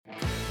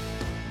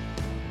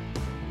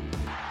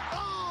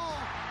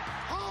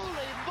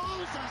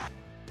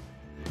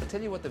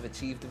tell you what they've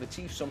achieved. They've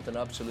achieved something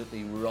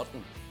absolutely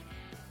rotten.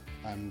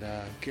 And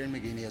Kieran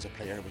McGeeney as a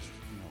player was,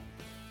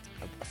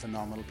 a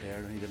phenomenal player,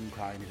 and he didn't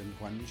cry and he didn't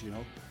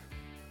whinge,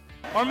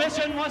 Our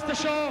mission was to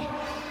show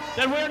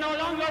that we're no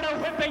longer the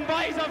whipping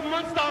boys of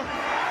Munster.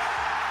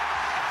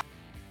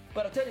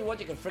 But I'll tell you what,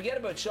 you can forget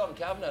about Sean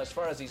Kavanagh as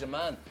far as he's a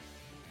man.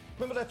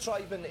 Remember that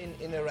tribe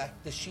in Iraq,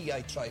 the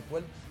Shiite tribe?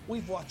 Well,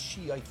 we've watched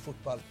Shiite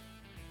football.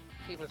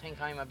 People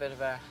think I'm a bit of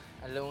a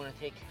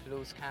lunatic,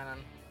 loose cannon,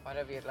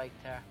 whatever you'd like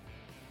to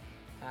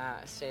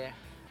say.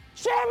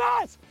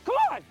 Seamus! Come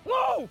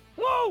on!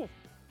 Move!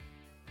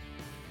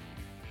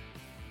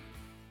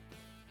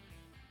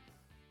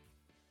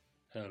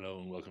 Hello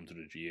and welcome to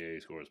the GA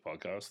Scores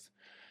podcast.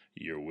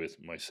 You're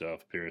with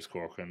myself, Piers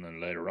Corcoran, and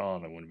later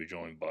on I'm going to be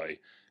joined by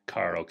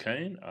Clare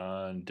O'Kane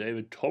and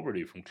David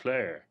Tubridy from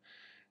Clare.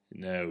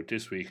 Now,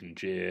 this week in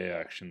GA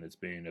action, it's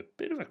been a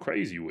bit of a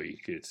crazy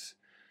week. It's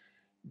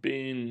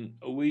been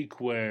a week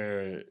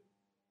where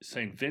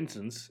St.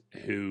 Vincent's,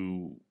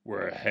 who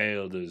were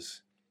hailed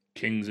as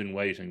kings in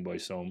waiting by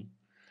some,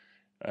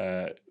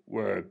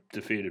 were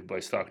defeated by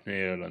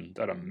Slaughtneil, and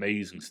that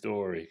amazing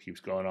story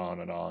keeps going on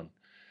and on.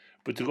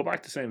 But to go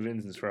back to St.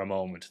 Vincent's for a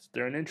moment,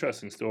 they're an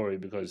interesting story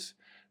because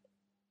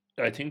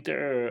I think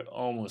they're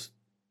almost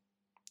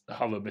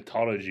have a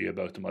mythology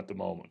about them at the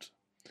moment.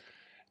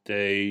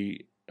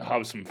 They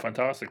have some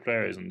fantastic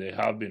players and they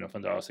have been a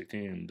fantastic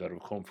team that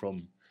have come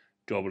from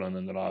Dublin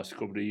in the last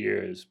couple of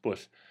years.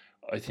 But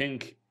I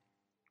think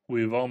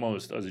we've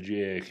almost, as a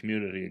GA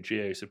community and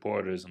GA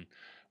supporters, and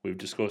we've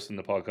discussed in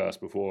the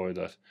podcast before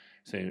that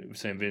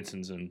St.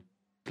 Vincent's and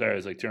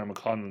players like Dermot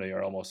Connolly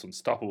are almost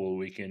unstoppable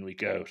week in,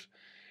 week out.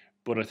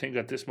 But I think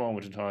at this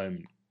moment in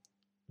time,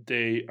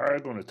 they are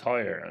going to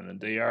tire and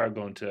they are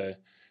going to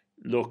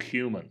look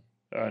human.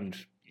 And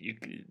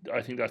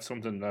I think that's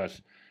something that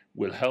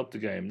will help the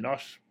game.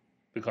 Not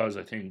because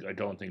I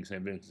don't think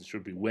St. Vincent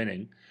should be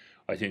winning.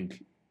 I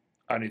think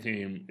any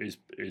team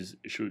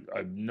should.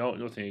 I've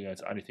nothing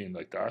against anything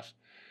like that.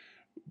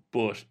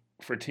 But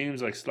for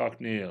teams like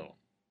Slaughtneil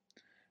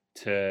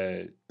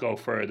to go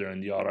further in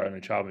the All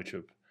Ireland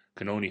Championship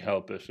can only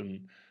help it.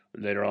 And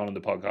later on in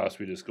the podcast,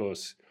 we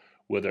discuss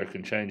whether it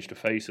can change the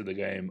face of the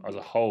game as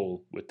a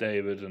whole with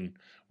David and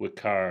with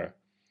Clare.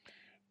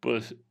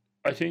 But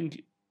I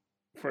think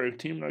for a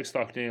team like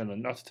Slaughtneil,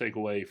 and not to take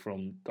away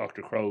from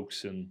Dr.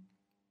 Crokes and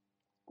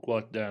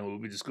what we'll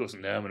be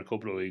discussing them in a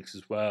couple of weeks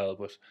as well,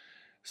 but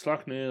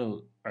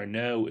Slaughtneil are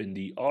now in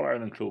the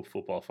All-Ireland Club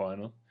Football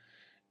Final,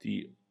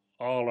 the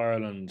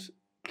All-Ireland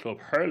Club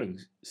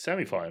Hurling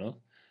Semi-Final,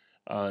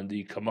 and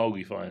the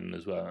Camogie Final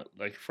as well.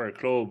 Like for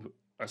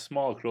a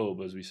small club,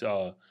 as we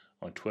saw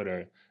on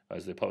Twitter,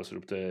 as they posted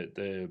up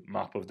the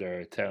map of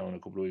their town a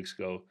couple of weeks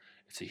ago,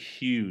 it's a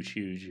huge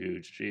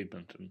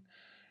achievement, and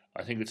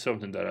I think it's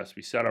something that has to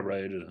be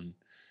celebrated. And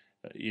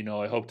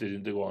I hope they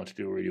go on to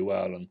do really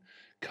well. And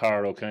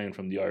Clare O'Kane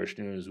from the Irish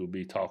News will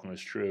be talking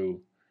us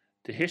through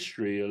the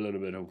history a little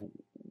bit of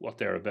what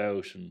they're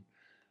about and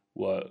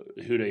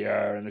who they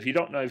are. And if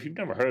you've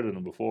never heard of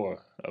them before,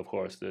 of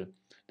course,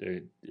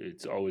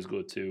 it's always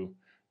good to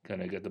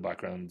kind of get the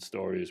background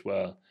story as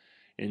well.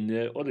 In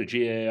the other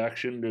GA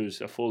action,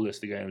 there's a full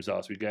list of games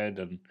last weekend,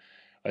 and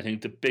I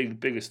think the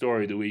biggest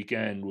story of the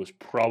weekend was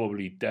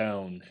probably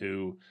Down,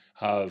 who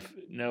have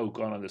now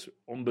gone on this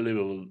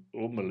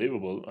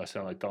unbelievable, I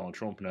sound like Donald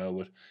Trump now,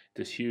 but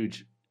this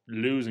huge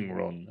losing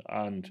run.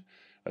 And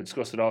I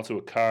discussed it also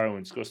with Clare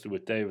and discussed it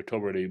with David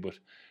Tubridy, but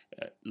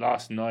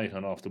last night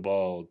on Off the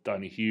Ball,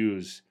 Danny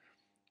Hughes,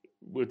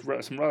 with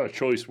some rather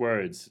choice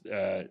words,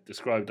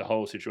 described the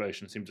whole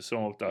situation, seemed to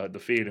sum up the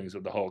feelings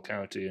of the whole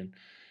county. And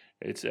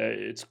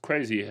it's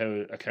crazy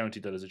how a county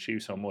that has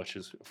achieved so much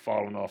has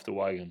fallen off the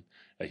wagon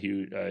a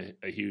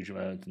huge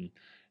amount, and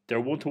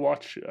they're one to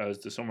watch as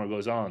the summer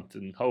goes on,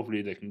 and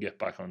hopefully they can get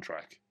back on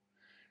track.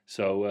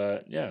 So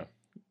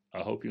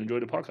I hope you enjoy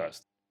the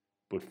podcast.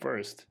 But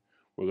first,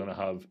 we're going to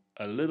have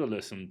a little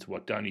listen to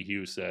what Danny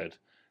Hughes said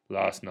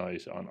last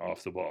night on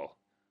Off the Ball.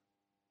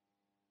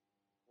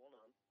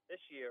 This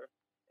year,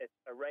 it's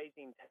a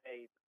rising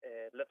tide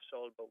lifts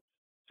all boats.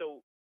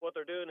 So what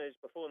they're doing is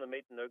before the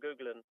meeting, they're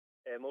Googling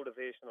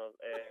motivational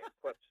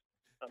quotes,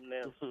 and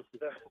then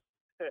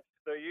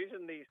they're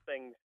using these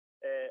things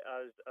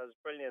as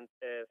brilliant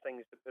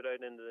things to put out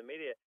into the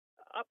media.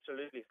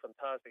 Absolutely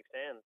fantastic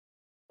saying,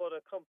 but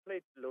a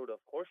complete load of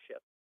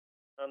horseshit.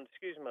 And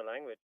excuse my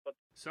language, but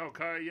so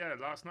Clare,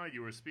 last night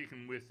you were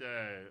speaking with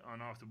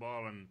on Off the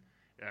Ball, and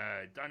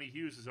Danny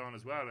Hughes is on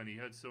as well, and he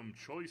had some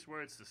choice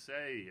words to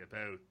say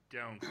about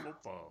Down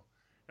football.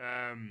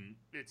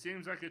 It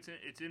seems like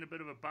it's in a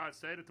bit of a bad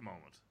state at the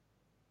moment.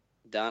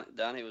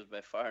 Danny was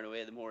by far and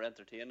away the more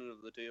entertaining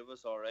of the two of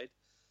us. All right,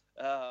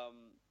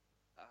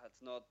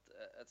 it's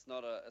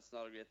not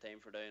a great time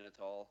for Down at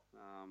all.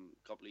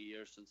 A couple of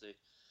years since they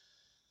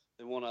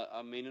won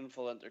a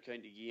meaningful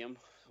inter-county game,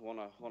 won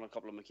a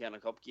couple of McKenna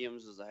Cup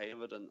games as the height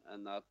of it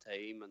in that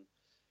time, and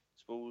I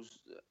suppose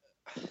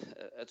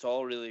it's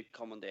all really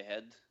coming to a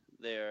head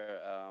there.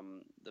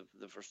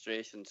 The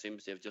frustration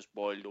seems to have just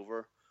boiled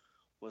over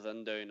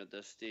within Down at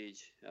this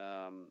stage,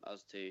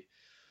 as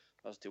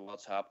to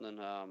what's happening.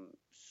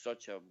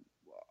 Such a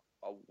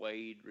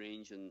wide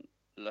ranging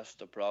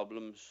list of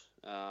problems,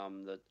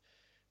 that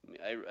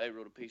I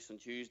wrote a piece on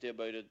Tuesday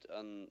about it,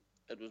 and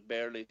it was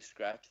barely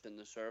scratching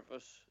the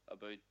surface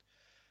about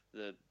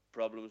the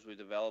problems with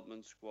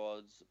development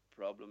squads,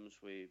 problems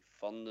with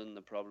funding,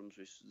 the problems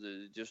with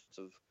just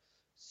of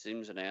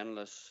seems an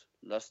endless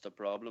list of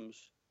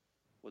problems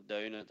with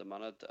Down at the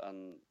minute.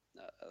 And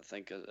I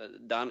think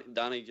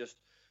Danny just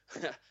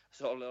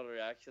saw a lot of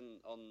reaction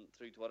on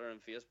through Twitter and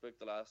Facebook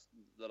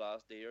the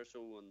last day or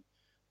so,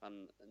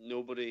 and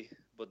nobody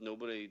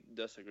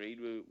disagreed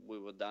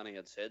with what Danny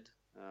had said.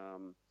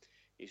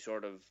 He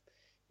sort of,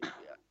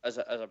 as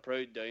a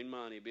proud Down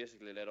man, he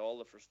basically let all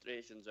the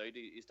frustrations out.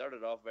 He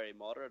started off very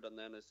moderate, and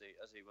then as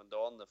he went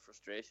on, the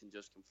frustration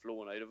just came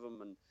flowing out of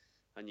him,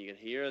 and you can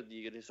hear it.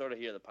 You can sort of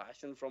hear the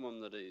passion from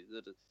him that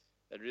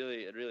it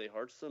really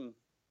hurts them.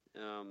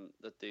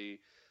 That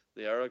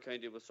they are a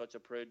county with such a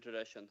proud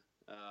tradition,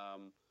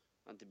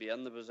 and to be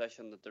in the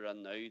position that they're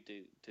in now,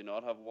 to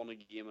not have won a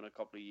game in a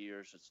couple of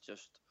years,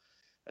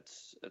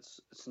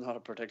 it's not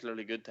a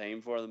particularly good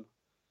time for them.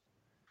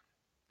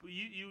 But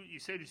you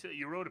said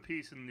you wrote a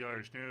piece in the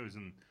Irish News,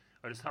 and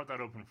I just have that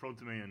up in front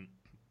of me, and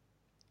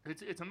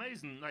it's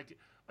amazing. Like,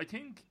 I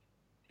think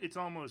it's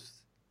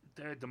almost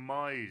their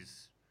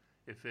demise,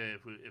 if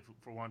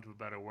for want of a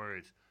better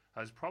word,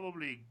 has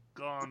probably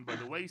gone by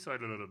the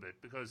wayside a little bit,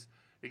 because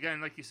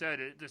again, like you said,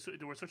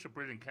 they were such a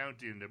brilliant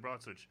county and they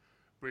brought such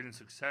brilliant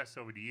success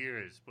over the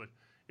years. But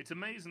it's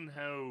amazing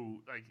how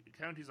like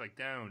counties like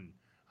Down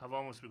have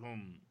almost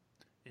become,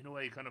 in a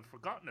way, kind of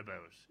forgotten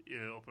about,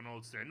 up in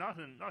Ulster. Not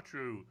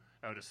through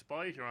out of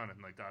spite or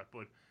anything like that,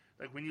 but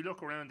like when you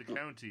look around the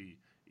county,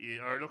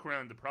 or look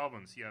around the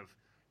province, you have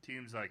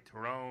teams like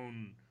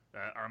Tyrone,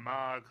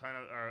 Armagh kind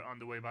of are on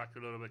the way back a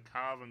little bit.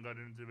 Cavan got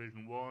into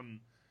Division 1,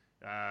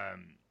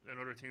 and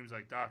other teams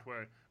like that,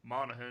 where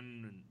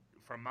Monaghan and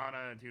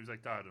Fermanagh and teams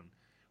like that, and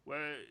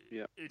where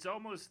it's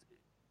almost,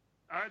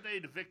 are they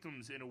the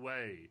victims in a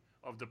way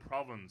of the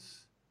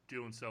province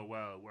doing so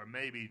well, where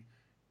maybe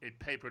it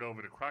papered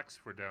over the cracks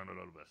for Down a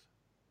little bit?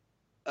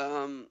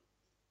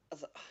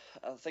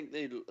 I think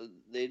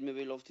they'd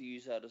maybe love to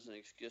use that as an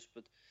excuse,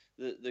 but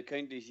the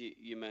counties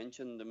you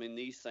mentioned, I mean,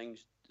 these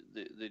things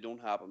they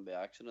don't happen by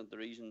accident. The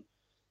reason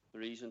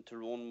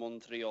Tyrone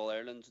won 3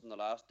 All-Irelands in the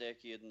last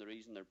decade, and the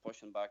reason they're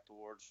pushing back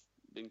towards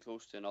being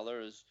close to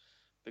another, is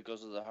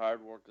because of the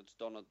hard work that's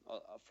done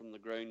from the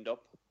ground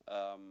up.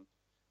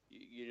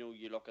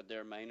 You look at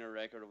their minor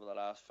record over the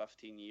last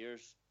 15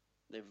 years.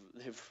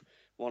 They've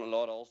won a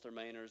lot of Ulster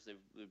minors.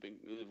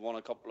 They've won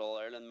a couple of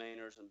All-Ireland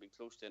minors and been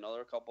close to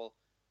another couple.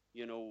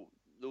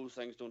 Those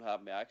things don't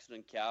happen by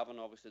accident. Cavan,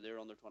 obviously, their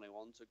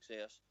under-21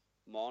 success.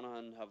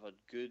 Monaghan have had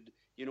good.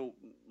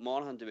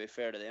 Monaghan, to be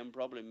fair to them,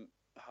 probably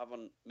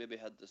haven't maybe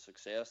had the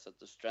success that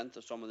the strength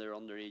of some of their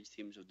underage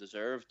teams have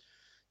deserved.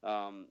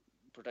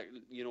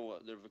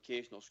 Particularly, their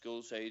vocational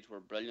school sides were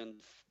brilliant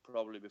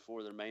probably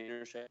before their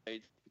minor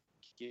sides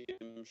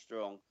became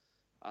strong,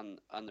 and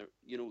they're,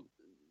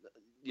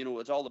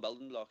 it's all the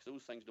building blocks.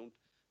 Those things don't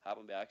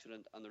happen by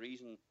accident, and the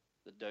reason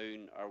the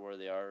Down are where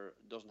they are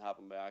doesn't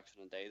happen by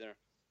accident either.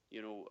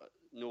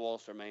 No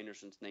Ulster minor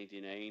since '99.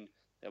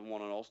 They haven't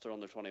won an Ulster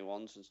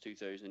under-21 since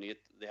 2008.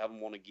 They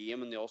haven't won a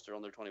game in the Ulster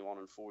under-21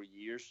 in 4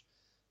 years.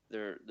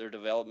 Their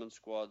development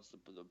squads,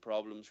 the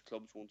problems,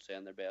 clubs won't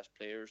send their best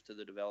players to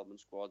the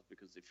development squads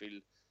because they feel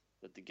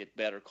that they get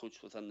better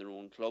coached within their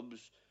own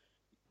clubs.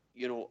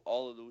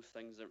 All of those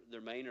things.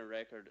 Their minor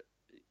record,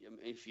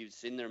 if you've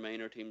seen their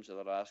minor teams of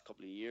the last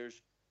couple of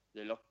years,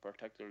 they look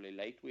particularly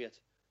lightweight.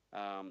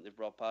 They've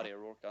brought Paddy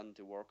O'Rourke in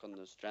to work on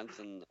the strength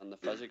and the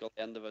physical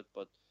end of it,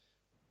 but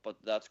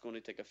that's going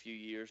to take a few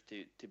years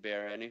to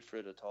bear any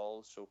fruit at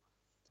all. So,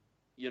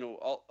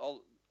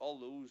 all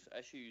those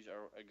issues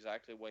are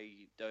exactly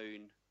why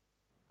Down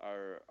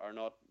are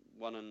not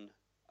winning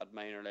at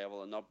minor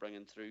level and not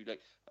bringing through.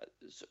 Like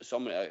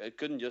somebody, I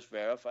couldn't just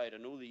verify it.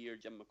 I know the year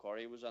Jim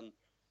McCurry was in,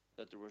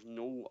 that there was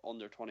no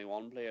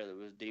under-21 player that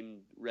was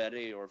deemed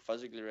ready or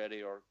physically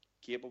ready or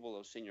capable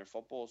of senior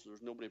football, so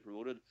there's nobody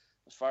promoted.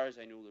 As far as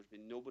I know, there's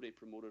been nobody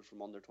promoted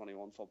from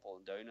under-21 football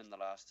and Down in the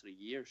last 3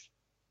 years.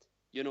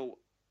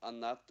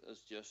 And that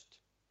is just,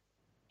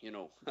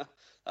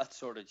 that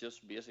sort of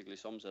just basically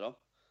sums it up.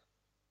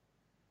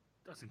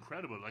 That's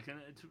incredible. Like,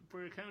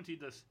 for a county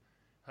that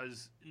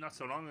has not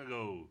so long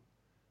ago,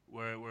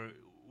 where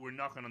we're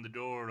knocking on the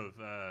door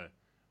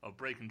of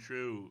breaking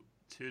through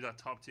to that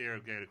top tier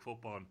of Gaelic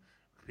football, and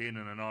competing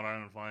in an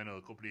All-Ireland final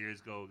a couple of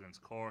years ago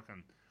against Cork,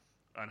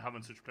 and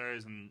having such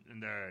players in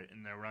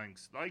their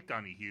ranks like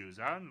Danny Hughes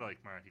and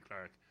like Marty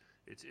Clark.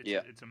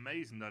 It's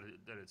amazing that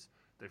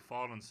they've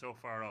fallen so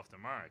far off the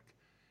mark.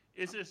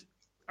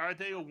 Are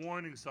they a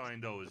warning sign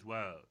though as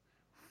well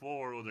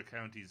for other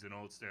counties in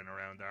Ulster and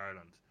around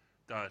Ireland,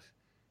 that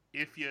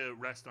if you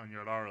rest on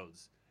your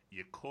laurels,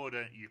 you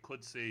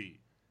could see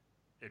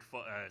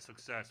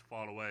success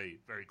fall away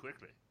very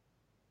quickly?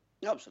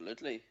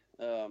 Absolutely.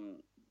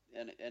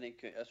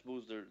 I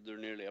suppose they're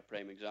nearly a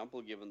prime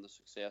example given the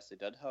success they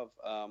did have.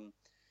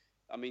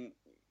 I mean,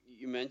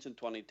 you mentioned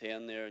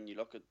 2010 there, and you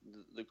look at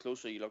the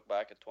closer you look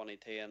back at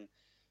 2010, it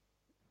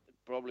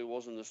probably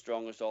wasn't the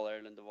strongest All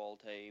Ireland of all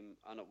time,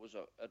 and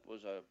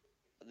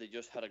they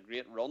just had a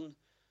great run.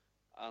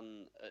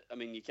 And I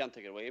mean, you can't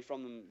take it away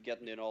from them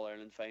getting to an All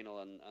Ireland final,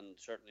 and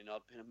certainly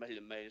not being a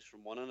million miles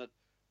from winning it.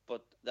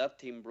 But that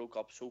team broke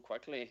up so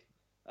quickly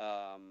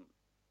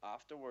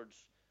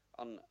afterwards.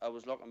 And I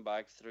was looking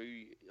back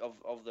through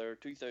of their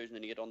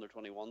 2008 under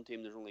 21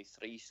 team. There's only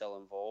 3 still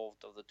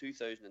involved. Of the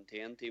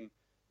 2010 team,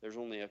 there's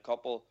only a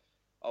couple.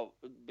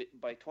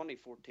 By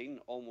 2014,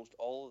 almost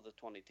all of the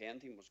 2010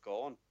 team was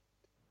gone.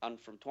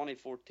 And from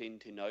 2014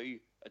 to now,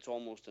 it's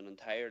almost an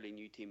entirely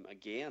new team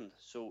again.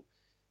 So,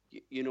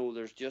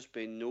 there's just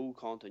been no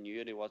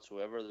continuity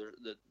whatsoever.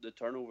 The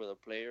turnover of the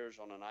players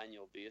on an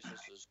annual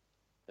basis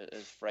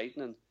is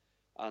frightening,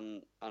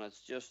 and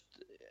it's just,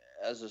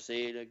 as I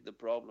say, like, the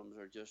problems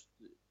are just,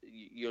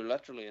 you're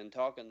literally, in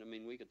talking, I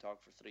mean, we could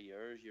talk for 3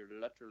 years. You're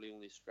literally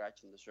only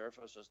scratching the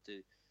surface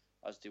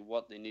as to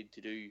what they need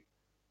to do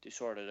to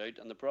sort it out.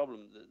 And the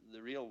problem,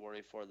 the real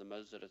worry for them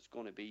is that it's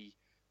going to be,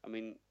 I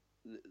mean,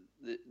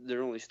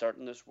 they're only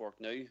starting this work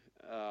now.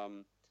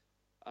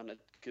 And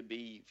it could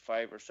be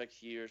 5 or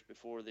 6 years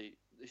before they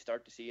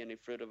start to see any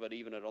fruit of it,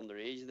 even at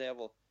underage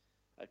level.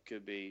 It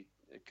could be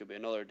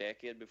another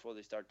decade before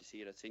they start to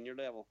see it at senior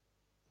level.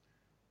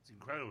 It's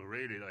incredible,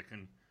 really.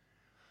 And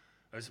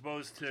I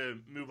suppose to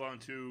move on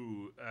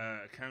to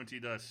a county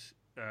that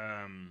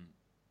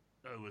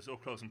was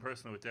up close and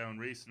personal with down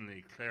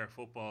recently, Clare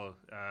football.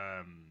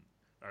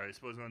 Or I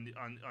suppose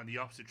on the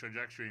opposite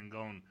trajectory and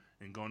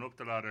going up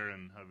the ladder,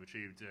 and have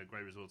achieved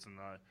great results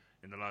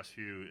in the last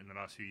few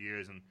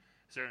years. And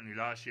certainly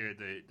last year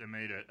they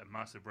made a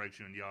massive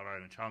breakthrough in the All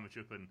Ireland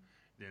Championship, and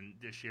then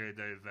this year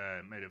they've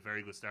made a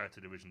very good start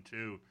to Division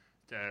 2.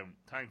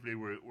 Thankfully,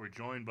 we're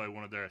joined by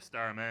one of their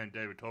star men,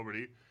 David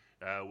Tubridy.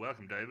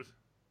 Welcome, David.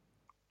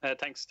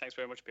 Thanks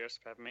very much, Pierce,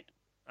 for having me.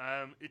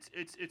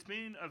 It's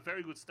been a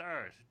very good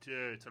start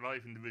to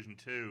life in Division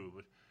 2,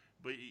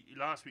 but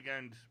last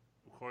weekend,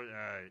 of course,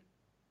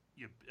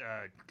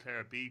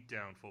 Clare beat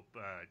down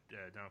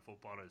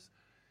footballers,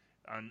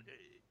 and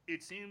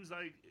it seems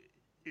like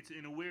it's,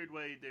 in a weird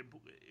way,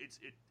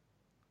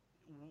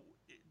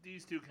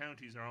 these two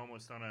counties are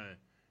almost on a,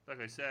 like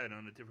I said,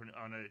 on a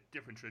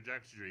different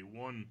trajectory.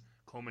 One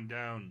coming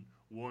down,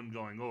 one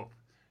going up.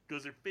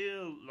 Does it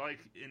feel like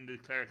in the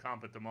Clare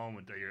comp at the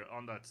moment that you're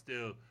on that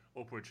still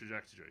upward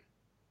trajectory?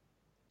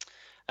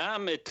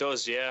 It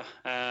does, yeah.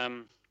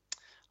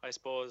 I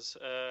suppose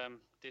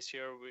this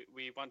year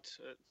we want,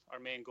 our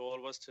main goal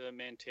was to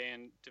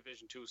maintain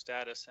Division 2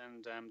 status,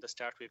 and the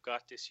start we've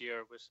got this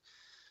year was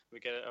we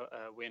get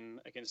a win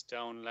against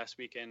Down last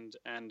weekend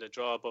and a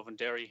draw above in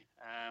Derry.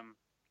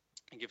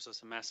 It gives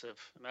us a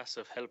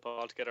massive help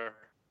altogether.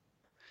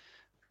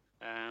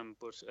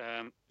 But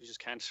we just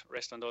can't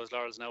rest on those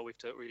laurels now. We have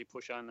to really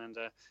push on, and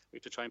we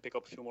have to try and pick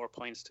up a few more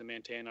points to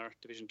maintain our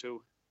Division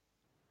 2.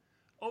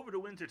 Over the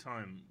winter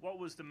time, what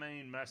was the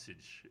main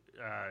message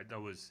that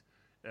was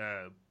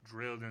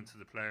drilled into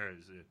the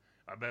players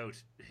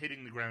about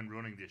hitting the ground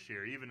running this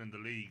year, even in the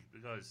league?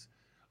 Because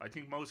I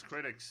think most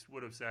critics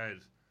would have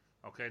said,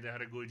 okay, they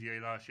had a good year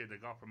last year, they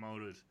got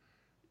promoted.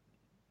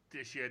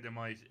 This year they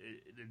might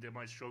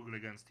struggle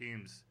against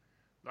teams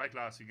like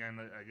last weekend,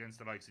 against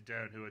the likes of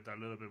Down, who had that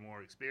little bit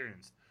more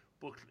experience.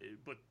 But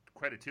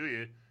credit to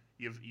you,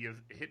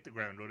 you've hit the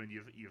ground running.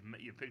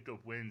 You've picked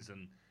up wins,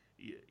 and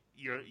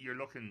you're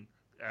looking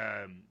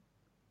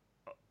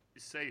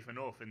safe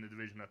enough in the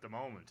division at the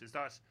moment. Is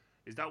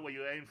that what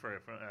you aim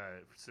for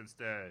since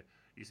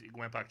you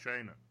went back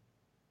training?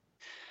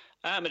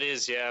 It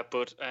is, yeah.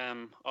 But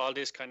all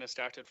this kind of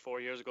started 4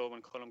 years ago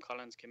when Colm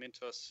Collins came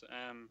into us.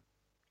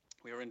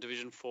 We were in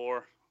Division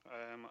 4.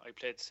 I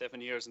played 7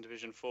 years in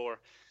Division 4,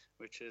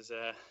 which is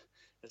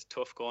it's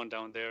tough going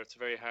down there. It's a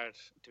very hard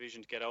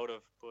division to get out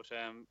of. But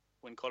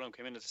when Colm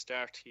came in at the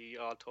start, he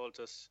all told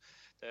us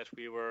that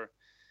we were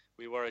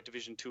a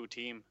Division 2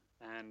 team,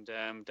 and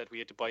that we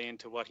had to buy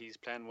into what his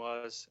plan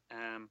was.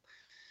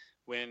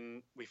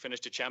 When we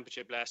finished the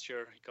championship last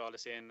year, he called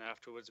us in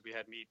afterwards. We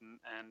had a meeting,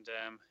 and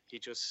he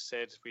just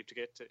said we have to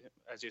get,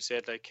 as you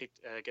said,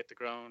 hit the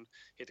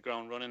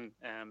ground running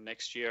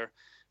next year.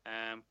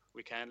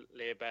 We can't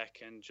lay back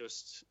and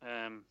just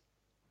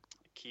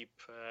keep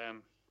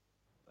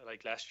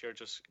like last year,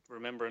 just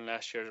remembering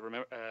last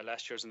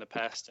year's in the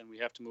past, and we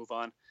have to move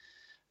on.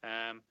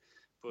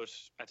 But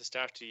at the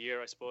start of the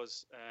year, I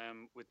suppose,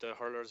 with the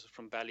hurlers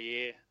from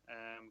Ballyea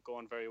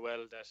going very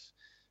well, that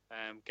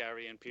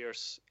Gary and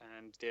Pierce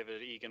and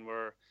David Egan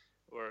were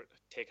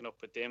taken up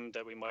with them,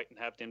 that we mightn't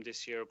have them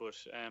this year. But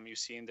you've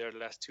seen there the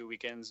last 2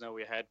 weekends now,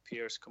 we had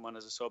Pierce come on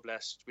as a sub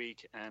last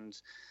week, and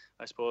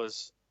I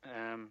suppose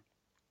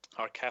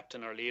our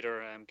captain, our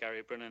leader,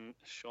 Gary Brennan,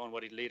 showing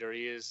what a leader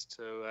he is,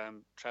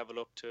 to travel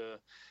up to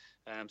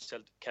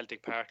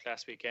Celtic Park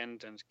last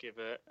weekend and give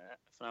a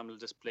phenomenal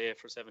display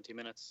for 70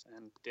 minutes.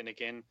 And then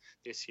again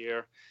this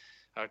year,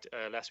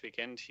 last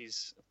weekend.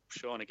 He's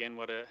shown again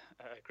what a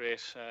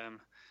great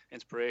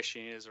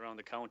inspiration he is around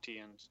the county,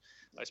 and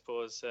I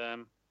suppose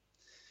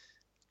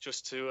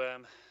just to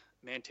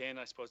maintain,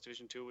 I suppose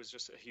Division 2 was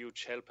just a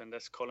huge help, and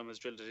that's Cullum has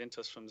drilled it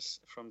into us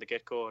from the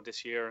get-go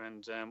this year,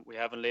 and we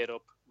haven't laid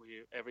up.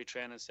 Every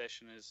training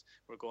session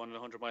we're going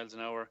 100 miles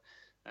an hour.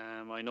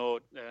 I know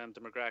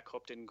the McGrath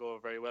Cup didn't go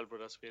very well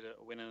with us. We had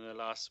a win and a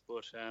loss,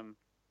 but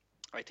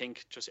I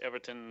think just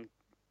everything,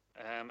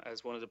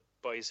 as one of the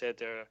boys said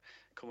there,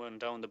 coming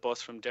down the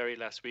bus from Derry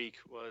last week,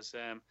 was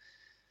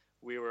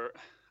we were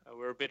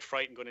a bit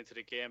frightened going into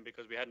the game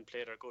because we hadn't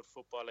played our good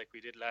football like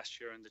we did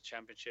last year in the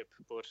championship.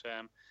 But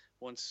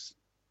once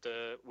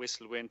the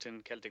whistle went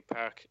in Celtic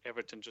Park,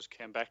 everything just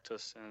came back to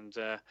us, and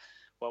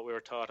what we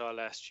were taught all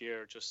last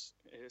year,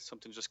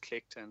 something just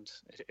clicked, and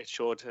it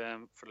showed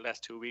for the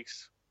last 2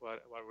 weeks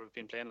what we've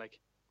been playing like.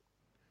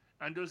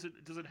 And does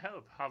it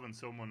help having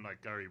someone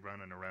like Gary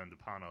Brennan around the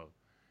panel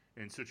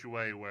in such a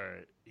way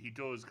where he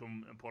does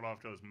come and pull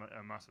off those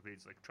massive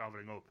feats, like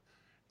travelling up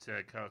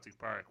to Celtic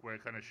Park, where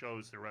it kind of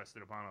shows the rest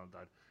of the panel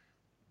that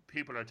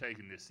people are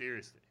taking this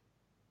seriously?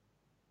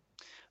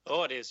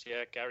 Oh, it is,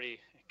 yeah. Gary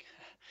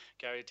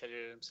tell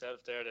you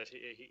himself there that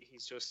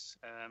he's just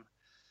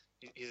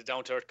he's a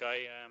down to earth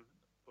guy,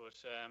 but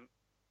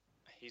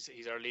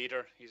he's our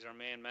leader. He's our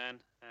main man.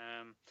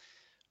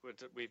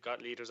 We've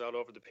got leaders all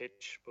over the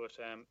pitch, but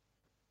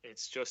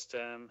it's just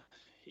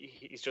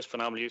he's just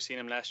phenomenal. You've seen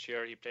him last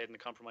year. He played in the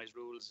compromise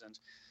rules, and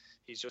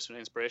he's just an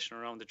inspiration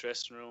around the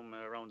dressing room,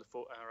 around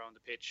the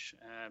pitch,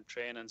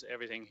 trainings,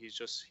 everything. He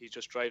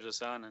just drives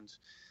us on, and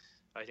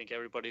I think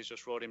everybody's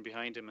just rode in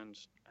behind him, and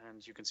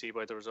you can see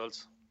by the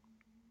results.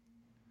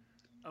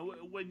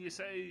 When you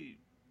say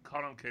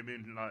Colin came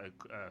in like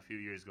a few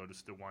years ago,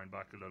 just to wind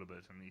back a little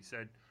bit, and he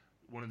said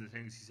one of the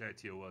things he said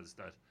to you was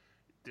that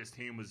this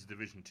team was a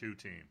Division 2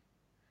 team.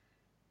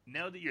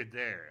 Now that you're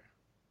there,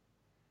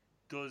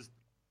 does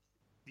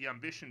the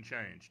ambition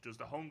change? Does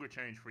the hunger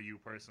change for you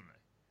personally?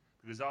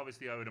 Because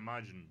obviously I would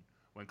imagine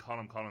when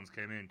Colin Collins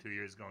came in 2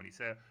 years ago and he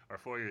said, or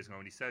 4 years ago,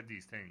 and he said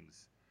these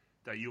things,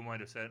 that you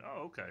might have said,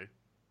 oh, okay,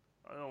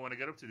 I don't want to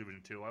get up to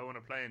Division 2, I want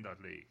to play in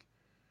that league.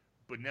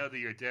 But now that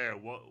you're there,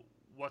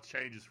 what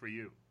changes for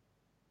you?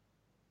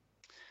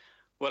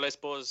 Well, I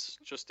suppose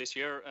just this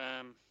year,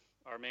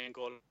 our main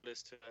goal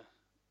is to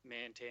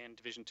maintain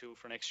Division 2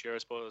 for next year, I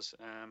suppose.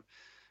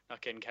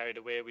 Not getting carried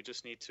away. We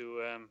just need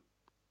to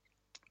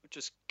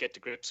just get to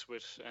grips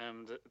with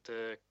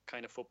the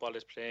kind of football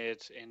that's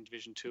played in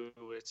Division 2.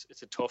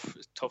 It's a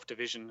tough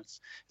division.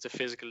 It's a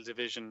physical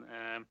division.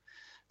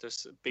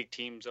 There's big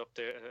teams up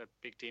there.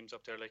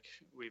 Like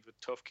we've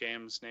tough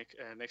games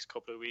next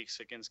couple of weeks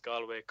against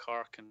Galway,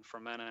 Cork, and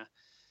Fermanagh.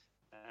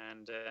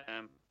 And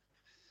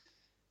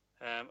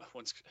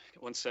once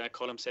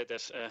Colm said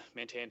that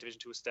maintain Division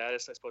 2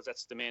 status, I suppose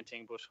that's the main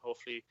thing. But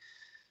hopefully,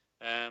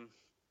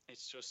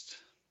 it's just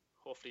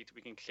hopefully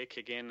we can click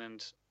again,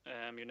 and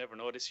you never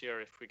know this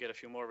year if we get a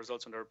few more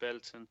results under our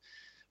belt, and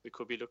we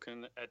could be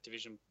looking at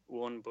Division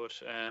 1. But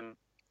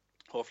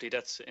hopefully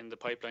that's in the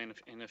pipeline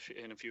in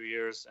a few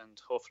years, and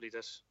hopefully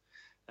that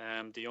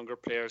the younger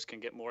players can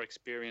get more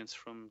experience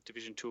from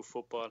Division 2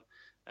 football,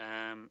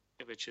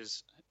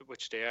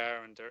 which they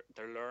are, and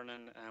they're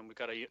learning. We've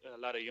got a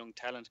lot of young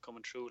talent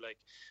coming through. Like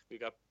we've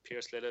got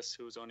Pierce Lillis,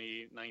 who's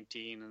only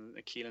 19,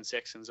 and Keelan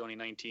Sexton's only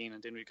 19,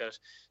 and then we've got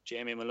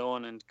Jamie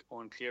Malone and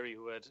Owen Cleary,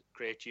 who had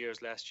great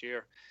years last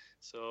year.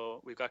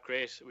 So we've got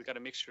a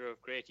mixture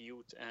of great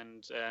youth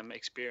and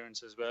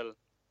experience as well.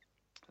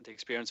 And the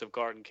experience of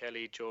Gordon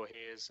Kelly, Joe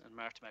Hayes, and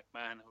Marty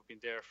McMahon, who've been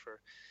there for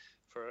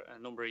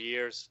a number of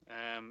years.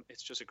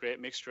 It's just a great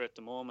mixture at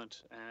the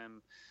moment.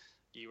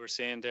 You were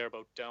saying there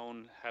about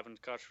Down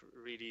haven't got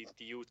really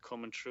the youth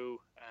coming through.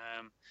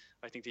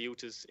 I think the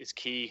youth is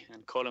key,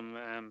 and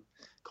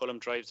Colm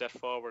drives that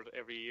forward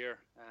every year.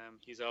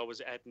 He's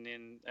always adding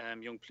in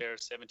young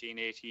players, 17,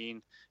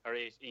 18 or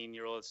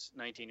 18-year-olds,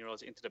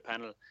 19-year-olds into the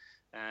panel.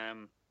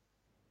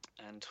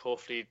 And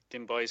hopefully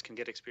them boys can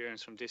get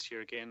experience from this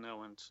year again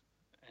now, and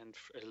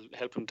it'll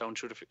help them down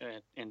through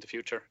in the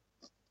future.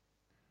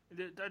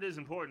 That is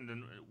important,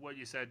 and what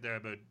you said there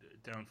about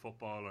Down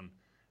football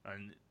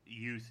and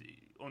youth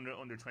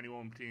under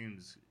 21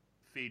 teams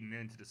feeding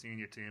into the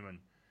senior team. And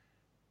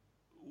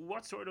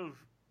what sort of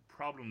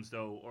problems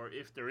though, or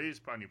if there is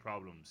any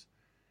problems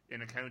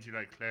in a county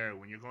like Clare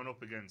when you're going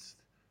up against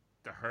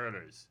the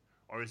hurlers,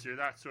 or is there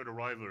that sort of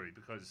rivalry?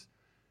 Because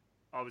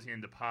obviously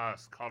in the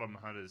past Colm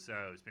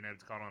has been able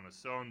to call on his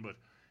son, but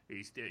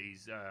he's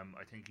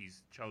I think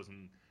he's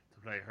chosen to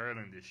play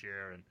hurling this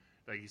year, and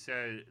like you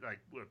said, like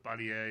with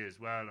Ballier as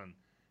well, and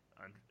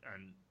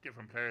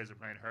different players are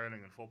playing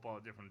hurling and football,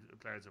 different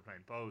players are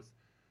playing both.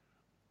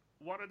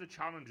 What are the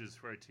challenges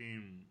for a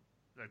team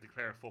like the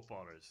Clare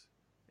footballers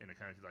in a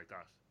county like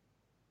that?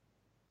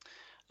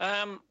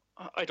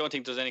 I don't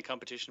think there's any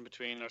competition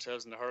between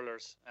ourselves and the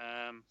hurlers.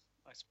 I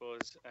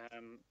suppose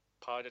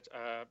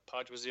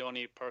Podge was the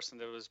only person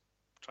that was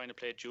trying to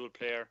play dual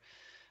player.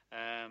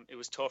 It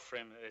was tough for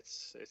him.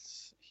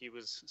 He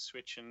was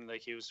switching,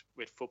 like he was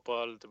with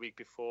football the week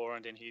before,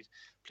 and then he'd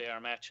play our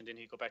match, and then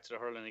he'd go back to the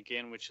hurling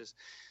again, which is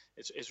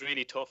it's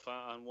really tough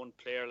on one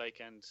player.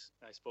 Like, and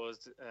I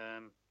suppose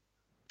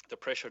the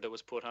pressure that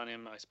was put on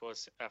him, I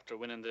suppose after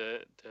winning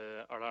the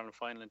All-Ireland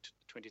final in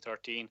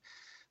 2013,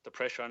 the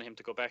pressure on him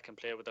to go back and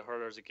play with the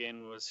hurlers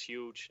again was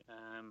huge.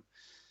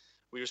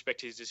 We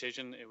respect his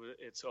decision.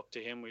 It's up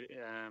to him.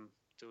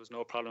 There was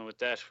no problem with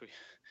that.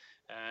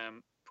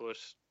 But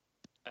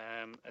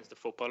as the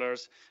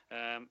footballers,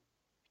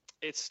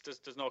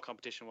 there's no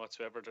competition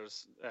whatsoever.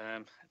 There's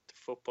the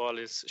football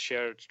is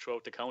shared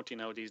throughout the county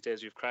now these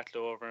days. We've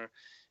Cratloe over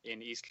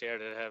in East Clare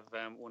that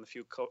have won a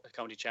few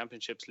county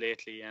championships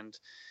lately, and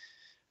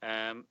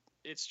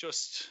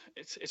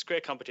it's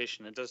great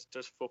competition. And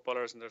there's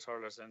footballers and there's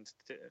hurlers, and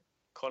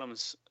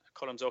Colum's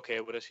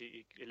okay with it.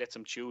 He lets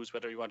them choose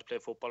whether you want to play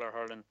football or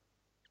hurling,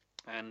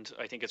 and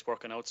I think it's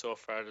working out so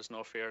far. There's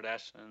no fear of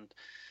that, and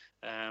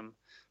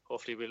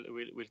hopefully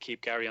we'll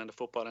keep Gary on the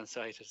footballing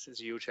side. It's a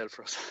huge help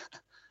for us.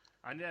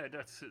 And yeah,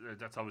 that's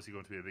obviously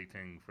going to be a big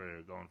thing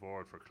for going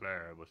forward for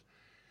Clare. But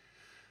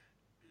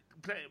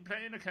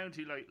playing a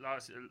county like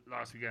last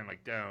weekend,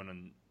 like Down,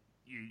 and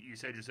you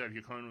said yourself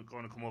you're going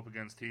to come up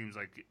against teams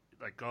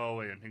like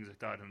Galway and things like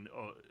that, and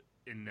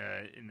in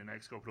the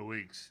next couple of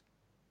weeks.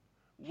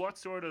 What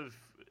sort of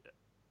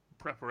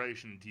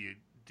preparation do you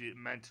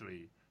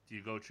mentally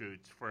go through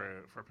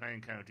for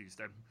playing counties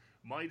that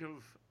might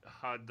have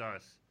had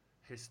that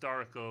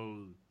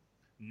historical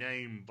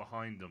name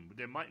behind them?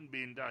 They mightn't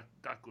be in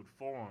that good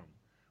form,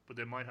 but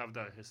they might have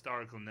that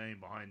historical name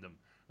behind them.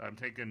 I'm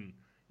thinking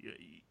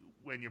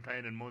when you're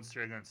playing in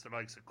Munster against the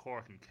likes of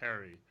Cork and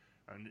Kerry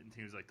and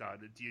things like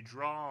that, do you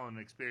draw on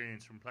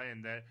experience from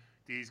playing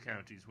these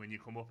counties when you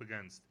come up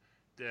against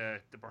the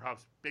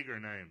perhaps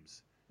bigger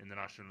names in the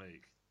National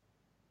League?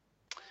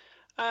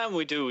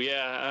 We do,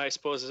 yeah. I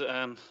suppose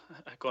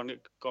going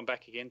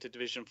back again to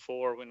Division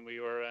 4 when we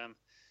were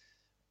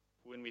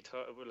when we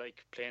thought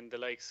like playing the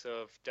likes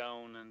of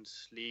Down and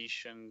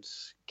Laois and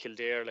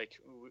Kildare, like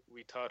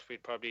we thought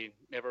we'd probably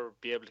never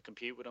be able to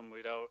compete with them.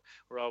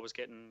 We're always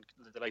getting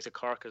the likes of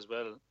Cork as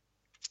well.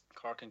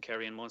 Cork and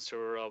Kerry and Munster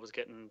were always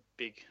getting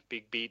big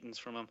beatings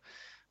from them.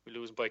 We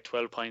lose by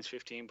 12 points,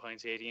 15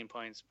 points, 18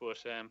 points.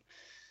 But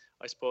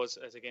I suppose,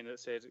 as again I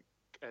said,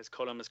 as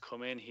Colum has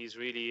come in, he's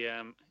really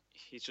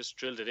he's just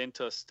drilled it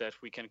into us that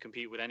we can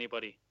compete with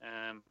anybody.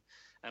 And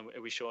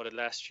we showed it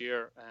last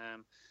year.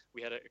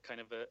 We had a kind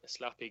of a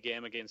sloppy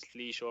game against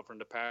Laois over in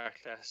the park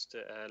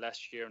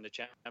last year in the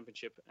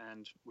championship,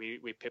 and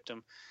we pipped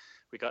them.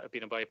 We got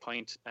beaten by a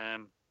point.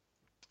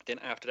 Then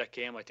after that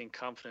game, I think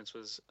confidence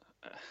was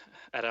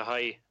at a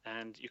high,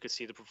 and you could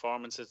see the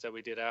performances that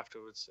we did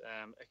afterwards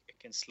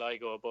against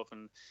Sligo above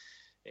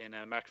in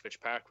Markovich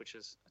Park, which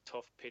is a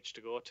tough pitch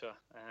to go to,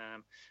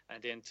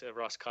 and then to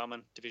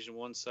Roscommon, Division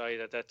 1 side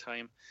at that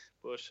time.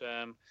 But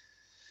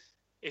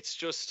it's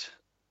just,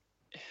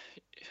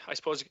 I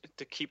suppose,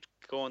 to keep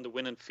going, the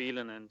winning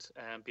feeling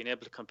and being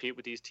able to compete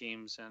with these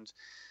teams. And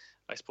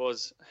I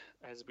suppose,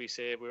 as we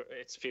say,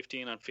 it's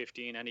 15 on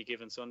 15 any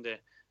given Sunday.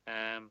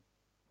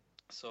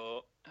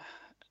 So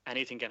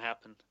anything can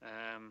happen.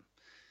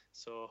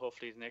 So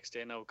hopefully the next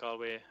day now,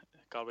 Galway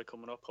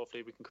coming up,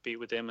 hopefully we can compete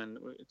with them and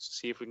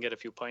see if we can get a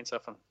few points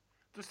off them.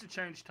 Just to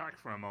change tack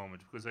for a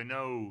moment, because I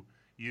know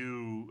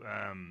you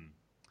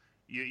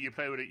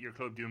play with your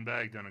club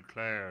Doonbeg down in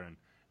Clare,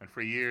 and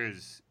for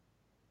years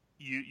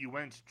you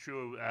went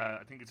through,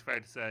 I think it's fair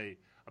to say,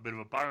 a bit of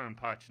a barren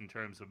patch in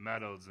terms of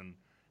medals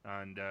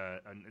and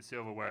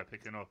silverware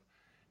picking up.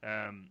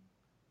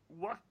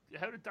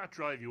 How did that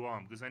drive you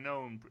on? Because I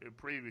know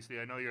previously,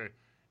 your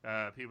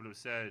people have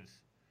said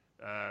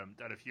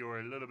that if you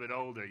were a little bit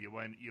older, you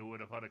would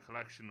have had a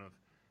collection of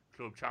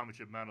club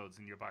championship medals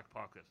in your back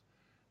pocket.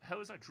 How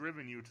has that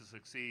driven you to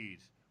succeed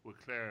with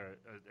Clare,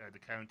 the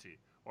county,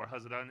 or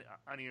has it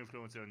any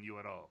influence on you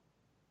at all?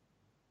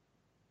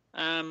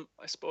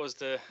 I suppose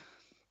the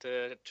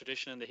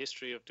tradition and the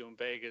history of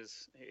Doonbeg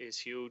is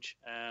huge.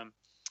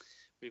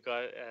 We've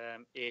got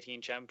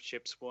 18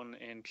 championships won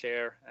in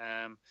Clare.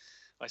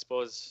 I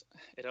suppose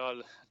it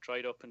all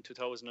dried up in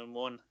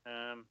 2001.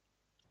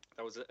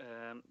 That was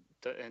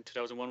in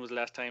 2001 was the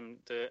last time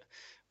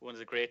one of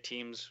the great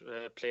teams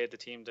played the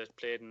team that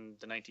played in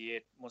the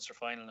 98 Munster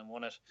final and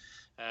won it.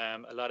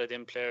 A lot of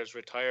them players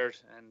retired,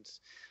 and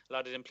a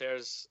lot of them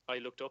players I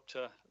looked up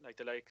to, like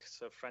the likes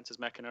of Francis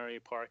McInerney,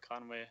 Pádraig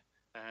Conway,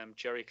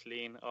 Jerry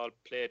Killeen, all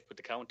played with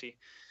the county.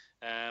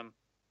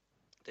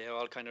 They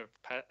all kind of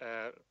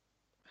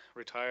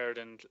retired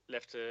and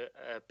left a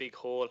big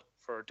hole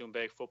for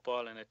Doonbeg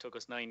football, and it took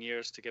us 9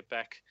 years to get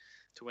back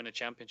to win a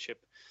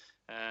championship.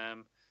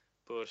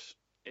 But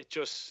it's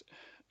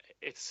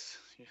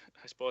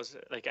I suppose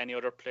like any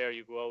other player,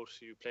 you go out,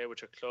 you play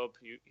with your club,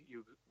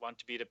 you want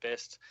to be the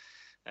best,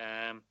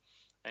 and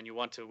you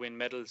want to win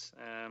medals.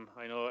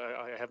 I know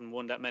I haven't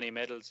won that many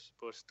medals,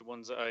 but the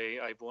ones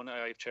I've won,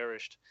 I've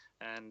cherished.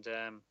 And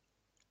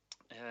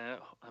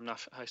I'm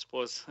not, I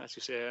suppose, as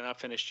you say, I'm not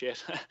finished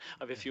yet. I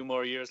have a few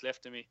more years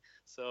left in me.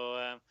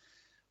 So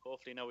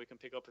hopefully now we can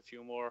pick up a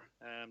few more.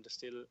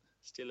 There's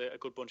still a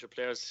good bunch of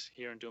players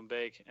here in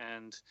Doonbeg,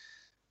 and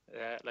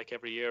like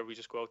every year we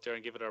just go out there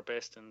and give it our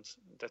best, and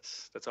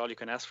that's all you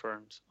can ask for.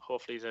 And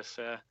hopefully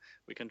that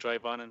we can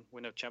drive on and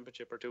win a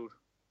championship or two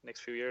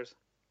next few years.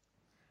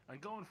 And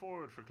going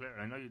forward for Clare,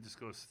 I know you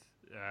discussed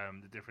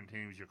the different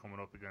teams you're coming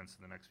up against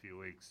in the next few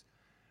weeks,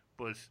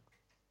 but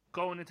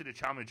going into the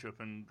championship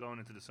and going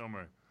into the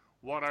summer,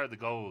 what are the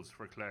goals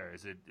for Clare?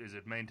 Is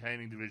it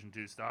maintaining Division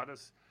 2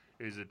 status?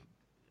 Is it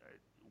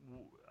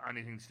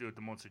anything to do with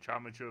the Munster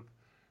Championship?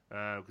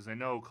 Because I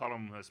know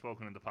Colm has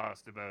spoken in the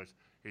past about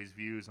his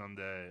views on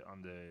the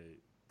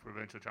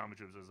provincial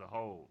championships as a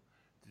whole.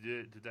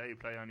 Did they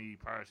play any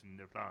part in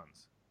their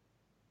plans?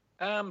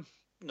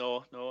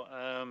 No.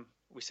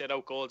 We set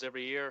out goals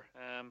every year.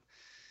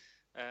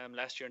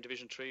 Last year in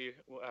Division 3,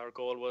 our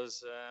goal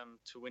was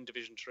to win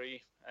Division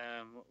 3.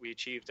 We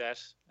achieved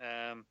that.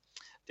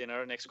 Then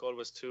our next goal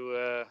was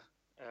to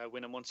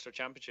win a Munster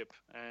Championship,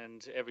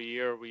 and every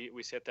year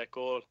we set that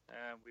goal.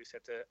 We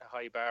set a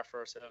high bar for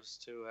ourselves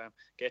to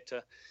get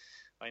to.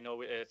 I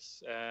know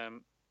it's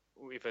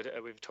we've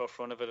a tough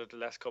run of it the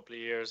last couple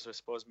of years. I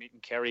suppose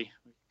meeting Kerry,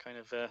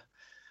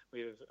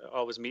 we've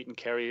always meeting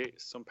Kerry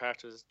some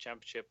part of the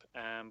championship,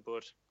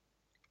 but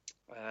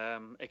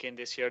again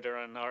this year they're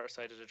on our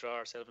side of the draw,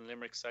 ourselves and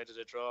Limerick's side of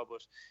the draw.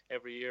 But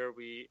every year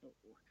we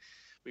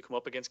come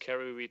up against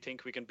Kerry, we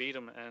think we can beat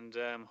them, and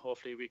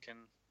hopefully we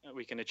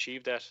can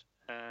achieve that.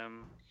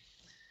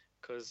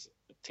 Because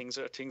things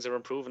are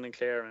improving in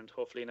Clare, and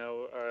hopefully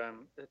now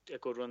a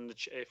good run.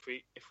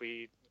 If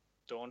we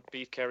don't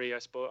beat Kerry, I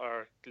suppose,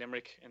 or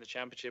Limerick in the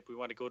championship, we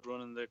want a good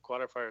run in the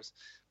qualifiers.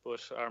 But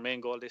our main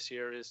goal this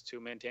year is to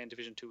maintain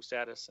Division 2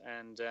 status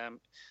and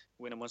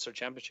win a Munster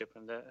Championship,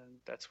 and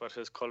that's what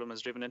Colm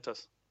has driven into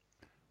us.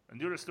 And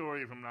the other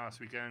story from last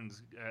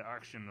weekend's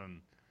action,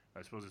 and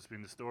I suppose it's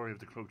been the story of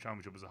the club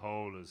championship as a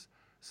whole, is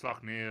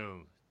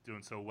Slaughtneil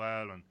doing so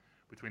well, and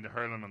between the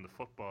hurling and the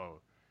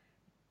football.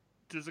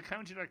 Does a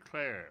county like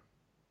Clare,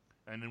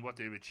 and in what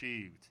they've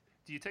achieved,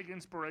 do you take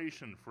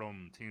inspiration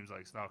from teams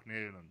like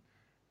Slaughtneil and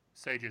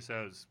say to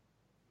yourselves,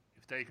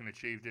 if they can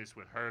achieve this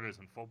with hurlers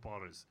and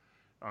footballers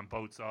on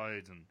both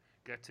sides and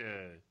get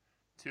to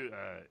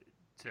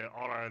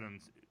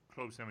All-Ireland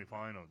club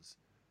semi-finals,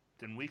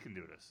 then we can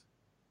do this?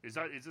 Is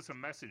this a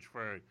message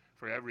for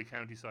every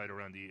county side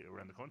around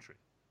the country?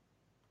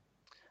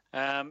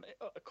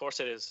 Of course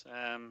it is.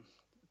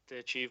 The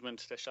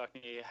achievement that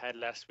Slaughtneil had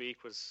last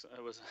week was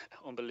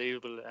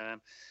unbelievable.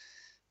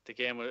 The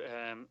game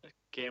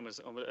was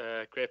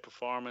a great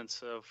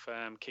performance of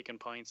kicking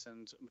points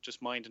and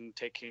just minding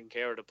taking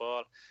care of the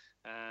ball.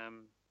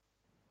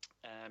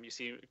 You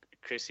see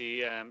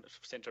Chrissy,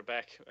 centre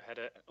back, had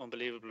an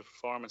unbelievable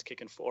performance,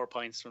 kicking 4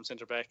 points from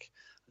centre back.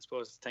 I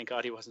suppose thank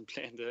God he wasn't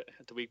playing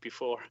the week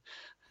before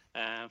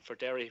for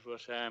Derry,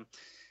 but.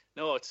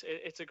 No,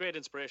 it's a great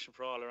inspiration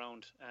for all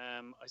around.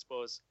 I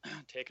suppose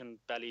taking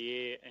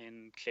Ballyea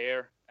in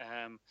Clare,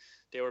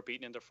 they were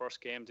beaten in their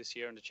first game this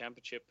year in the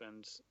championship,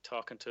 and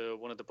talking to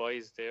one of the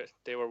boys,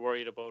 they were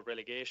worried about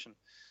relegation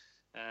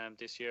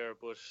this year,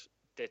 but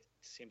they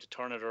seemed to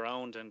turn it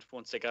around, and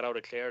once they got out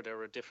of Clare, they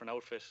were a different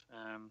outfit.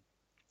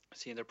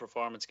 Seeing their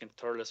performance against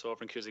Thurles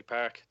over in Cusack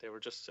Park, they were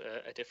just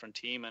a different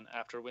team, and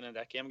after winning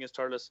that game against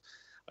Thurles,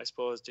 I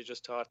suppose they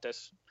just thought that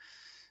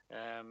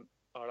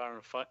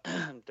All-Ireland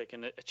they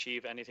can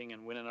achieve anything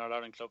and win an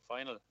All-Ireland club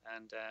final,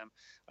 and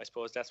I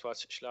suppose that's what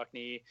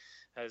Slaughtneil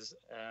has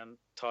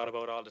thought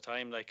about all the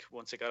time. Like,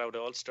 once they got out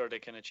of Ulster, they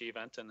can achieve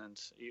anything, and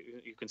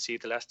you can see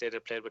the last day they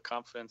played with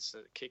confidence,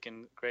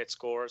 kicking great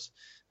scores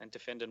and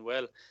defending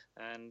well,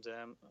 and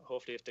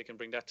hopefully if they can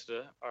bring that to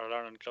the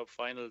All-Ireland club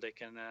final, they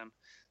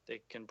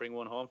can bring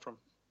one home from.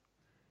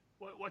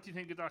 What do you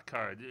think of that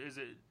card? Is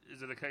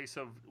it a case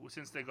of,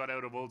 since they got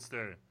out of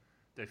Ulster,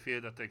 they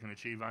feel that they can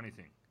achieve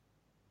anything?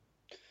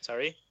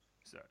 Sorry.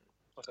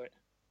 Oh, sorry.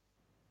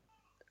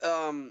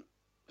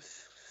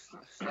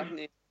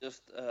 Slaughtneil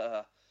just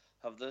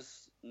have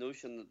this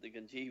notion that they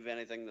can achieve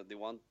anything that they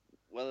want,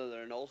 whether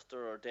they're in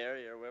Ulster or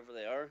Derry or wherever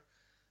they are.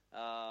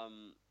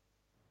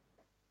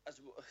 As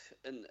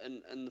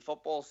in the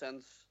football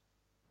sense,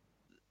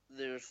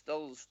 they're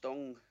still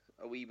stung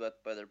a wee bit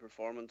by their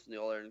performance in the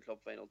All-Ireland Club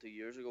final 2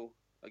 years ago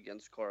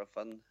against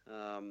Corofin.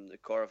 The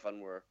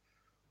Corofin were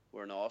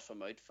an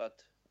awesome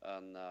outfit,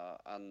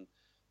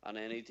 and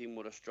any team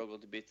would have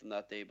struggled to beat them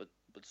that day, but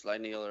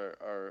Slaughtneil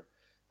are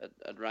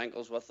it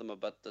rankles with them a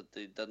bit that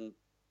they didn't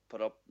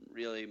put up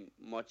really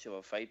much of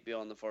a fight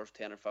beyond the first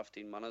 10 or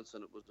 15 minutes,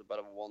 and it was a bit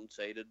of a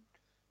one-sided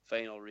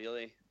final,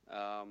 really.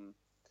 And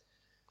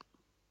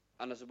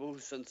I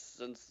suppose since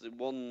they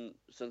won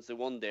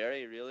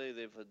Derry, really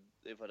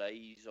they've had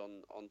eyes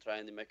on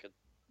trying to make it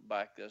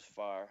back this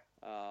far.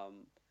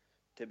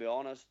 To be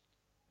honest,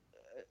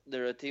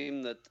 they're a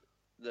team that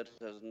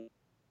has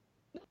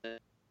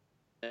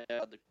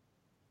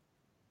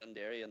in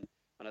Derry, and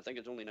I think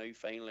it's only now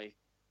finally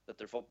that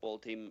their football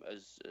team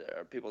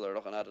people are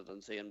looking at it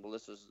and saying, well,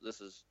 this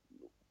is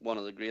one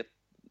of the great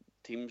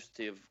teams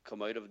to have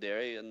come out of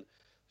Derry, and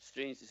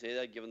strange to say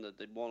that, given that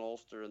they'd won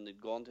Ulster and they'd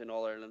gone to an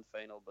All Ireland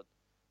final, but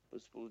I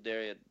suppose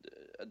Derry had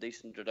a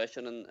decent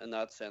tradition in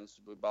that sense,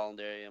 with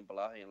Ballinderry and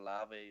Balahi and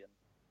Lavey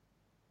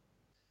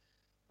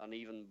and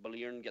even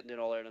Balliern getting to an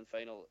All Ireland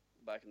final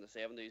back in the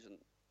 70s, and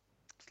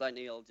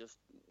Slaughtneil just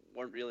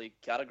weren't really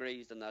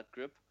categorised in that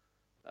group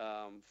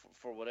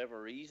for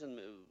whatever reason,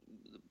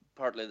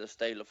 partly the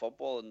style of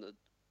football, and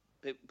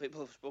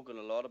people have spoken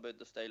a lot about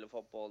the style of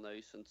football now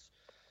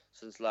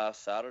since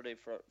last Saturday.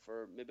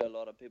 For maybe a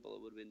lot of people,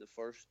 it would have been the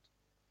first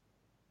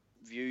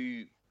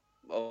view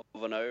of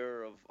an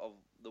hour of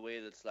the way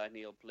that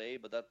Slaughtneil play,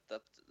 but that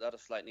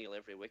is Slaughtneil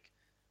every week.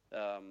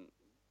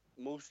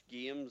 Most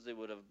games they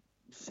would have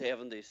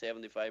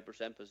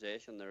 70-75%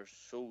 possession. They're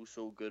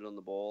so good on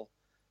the ball,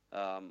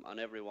 and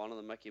every one of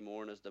them, Mickey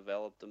Moore has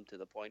developed them to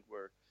the point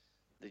where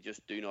they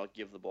just do not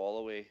give the ball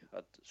away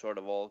at sort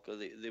of all, because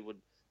they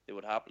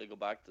would happily go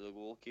back to the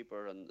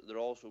goalkeeper, and they're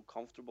also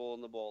comfortable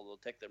on the ball. They'll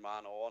take their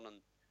man on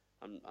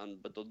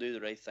and but they'll do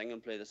the right thing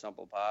and play the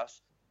simple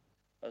pass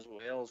as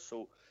well.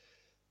 So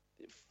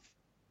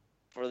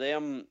for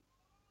them,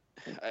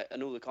 I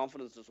know the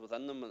confidence is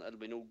within them, and it'll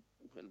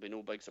be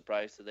no big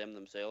surprise to them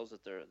themselves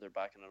that they're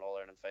back in an All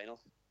Ireland final.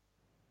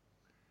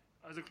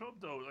 As a club,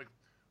 though, like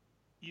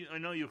I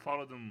know you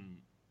followed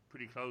them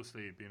pretty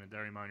closely, being a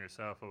Derry man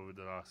yourself over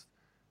the last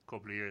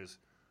couple of years.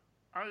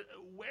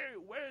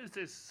 Where does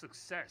this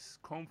success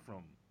come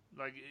from?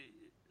 Like,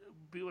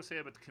 people say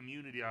about the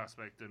community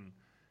aspect and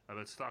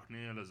about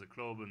Slaughtneil as a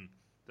club, and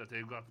that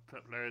they've got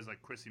players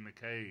like Chrissy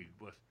McKay,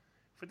 but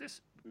for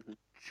this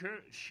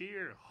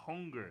sheer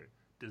hunger,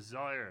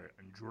 desire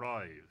and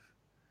drive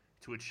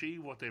to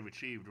achieve what they've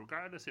achieved,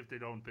 regardless if they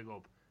don't pick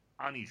up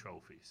any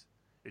trophies,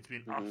 it's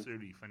been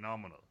absolutely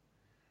phenomenal.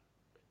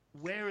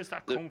 Where has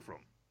that come from?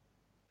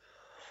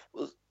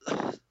 Well,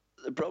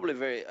 they're probably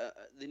very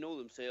they know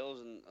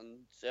themselves, and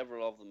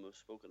several of them have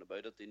spoken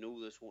about it. They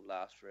know this won't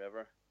last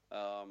forever.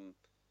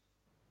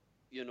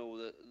 You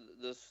know,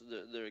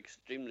 they're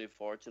extremely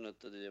fortunate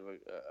that they have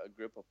a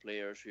group of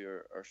players who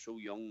are so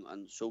young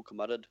and so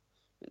committed.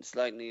 In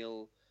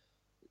Slaughtneil,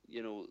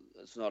 you know,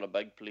 it's not a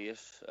big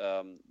place.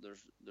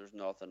 There's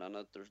nothing in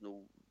it. There's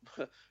no,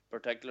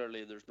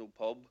 particularly there's no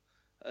pub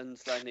in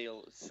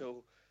Slaughtneil.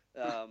 So,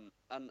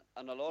 and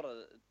a lot of,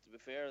 to be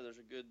fair, there's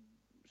a good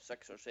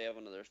 6 or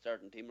 7 of their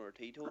starting team are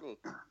teetotal.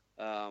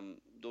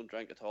 Don't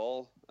drink at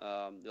all.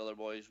 The other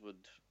boys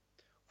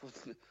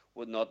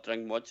would not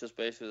drink much,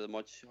 especially the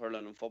much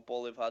hurling and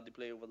football they've had to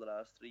play over the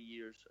last 3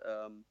 years,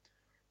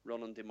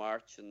 running to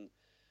March, and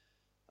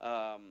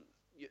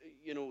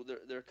you know,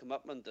 their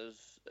commitment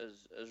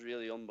is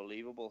really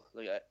unbelievable.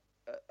 Like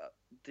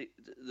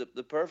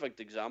the perfect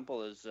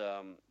example is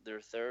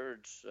their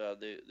thirds.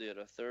 They had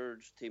a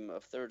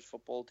thirds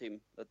football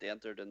team that they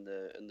entered in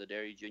the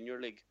Derry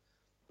Junior League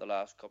the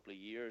last couple of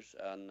years,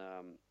 and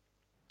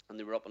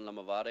they were up in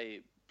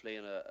Limavady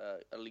playing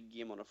a league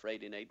game on a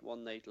Friday night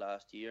one night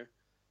last year,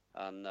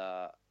 and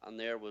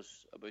there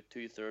was about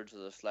 2/3 of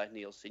the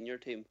Slaughtneil senior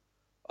team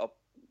up.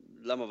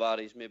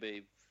 Limavady's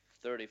maybe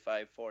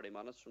 35-40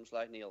 minutes from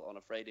Slaughtneil on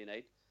a Friday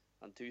night,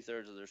 and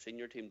 2/3 of their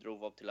senior team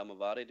drove up to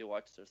Limavady to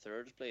watch their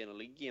thirds play in a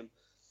league game.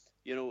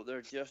 You know,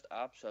 they're just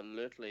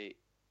absolutely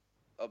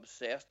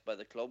obsessed by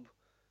the club.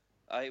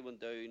 I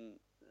went down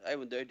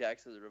to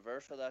actually the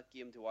reverse of that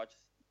game to watch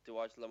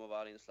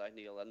Limavady and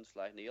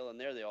Slaughtneil, and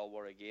there they all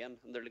were again.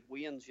 And they're like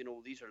Waynes, you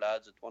know, these are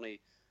lads at 20,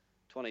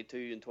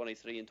 22 and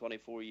 23 and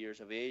 24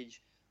 years of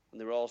age, and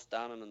they were all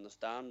standing in the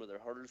stand with their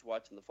hurdles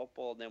watching the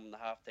football, and then when the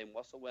half-time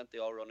whistle went, they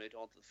all run out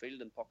onto the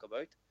field and puck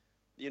about.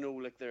 You know,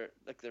 like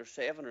they're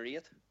 7 or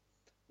 8.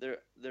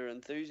 Their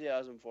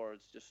enthusiasm for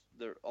it's just,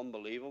 they're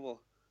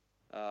unbelievable.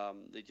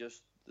 They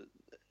just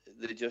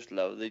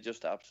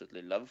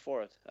absolutely live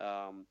for it.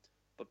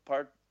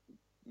 But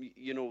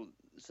you know,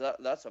 so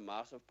that's a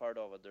massive part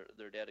of it.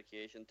 Their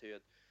dedication to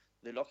it.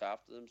 They look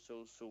after them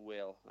so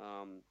well.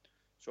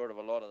 Sort of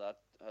a lot of that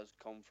has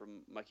come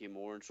from Mickey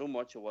Moore, and so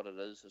much of what it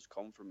is has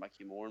come from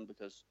Mickey Moore,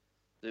 because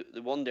they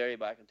won Derry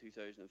back in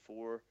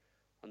 2004,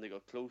 and they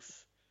got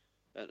close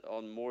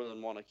on more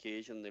than one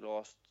occasion. They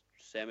lost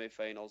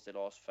semi-finals, they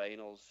lost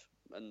finals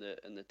in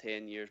the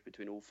 10 years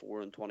between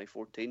 2004 and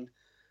 2014,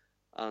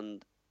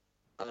 and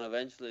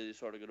eventually they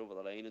sort of got over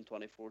the line in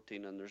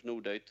 2014. And there's no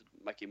doubt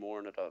that Mickey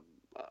Moore had an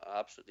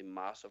absolutely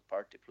massive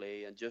part to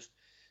play, and just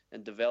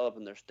in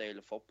developing their style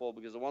of football.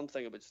 Because the one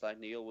thing about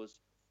Slaughtneil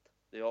was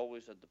they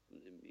always had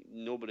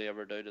nobody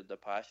ever doubted the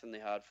passion they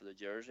had for the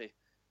jersey,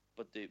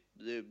 but they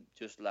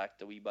just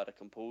lacked a wee bit of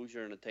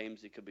composure, and at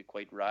times they could be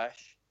quite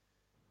rash.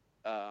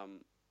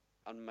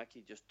 And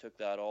Mickey just took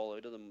that all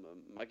out of them.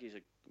 Mickey's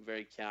a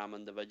very calm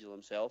individual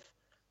himself,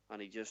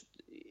 and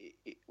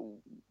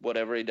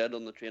whatever he did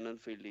on the training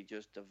field, he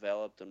just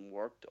developed and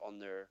worked on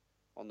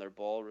their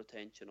ball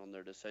retention, on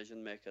their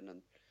decision making,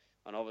 and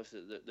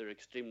obviously they're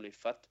extremely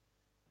fit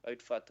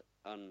outfit,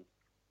 and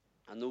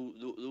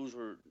those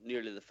were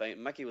nearly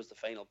Mickey was the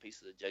final piece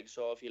of the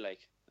jigsaw, if you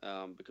like,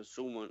 because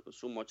so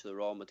much of the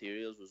raw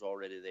materials was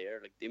already there.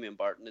 Like Damien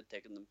Barton had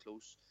taken them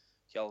close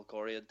Cal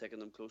Corey had taken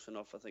them close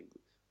enough. I think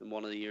in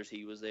one of the years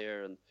he was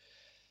there, and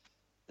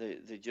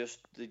they just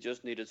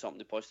needed something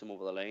to push them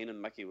over the line,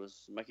 and Mickey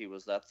was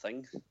that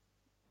thing.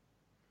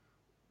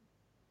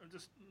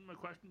 Just my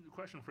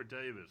question for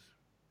David,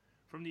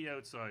 from the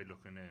outside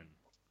looking in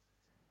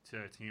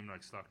to a team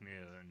like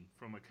Slaughtneil, and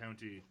from a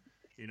county,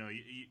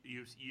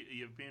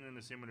 you've been in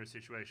a similar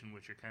situation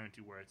with your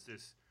county where it's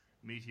this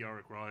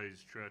meteoric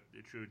rise through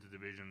the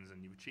divisions,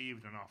 and you've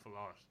achieved an awful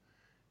lot.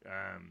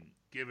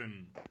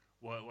 Given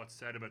what's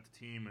said about the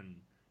team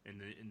and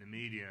in the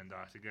media and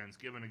that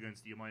against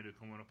you might have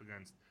come up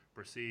against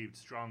perceived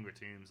stronger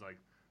teams like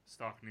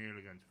Slaughtneil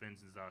against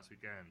Vincent's last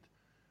weekend.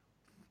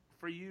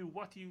 For you,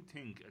 what do you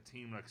think a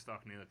team like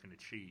Slaughtneil can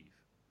achieve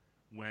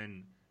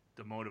when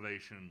the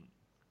motivation,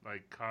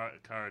 like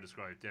Cara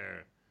described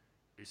there,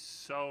 is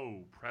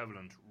so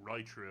prevalent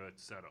right through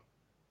its setup?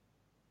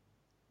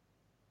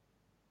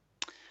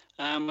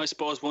 I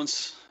suppose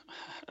once,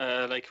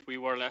 like we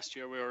were last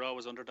year, we were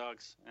always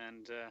underdogs,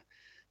 and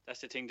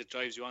that's the thing that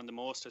drives you on the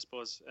most, I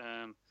suppose.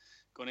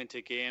 Going into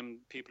a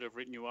game, people have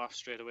written you off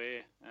straight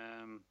away.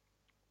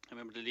 I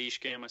remember the Laois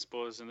game, I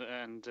suppose,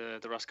 and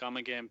the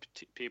Roscommon game.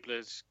 People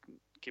had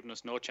given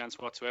us no chance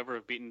whatsoever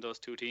of beating those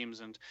two teams,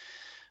 and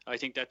I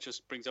think that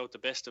just brings out the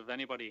best of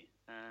anybody.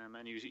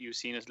 And you've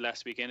seen it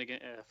last weekend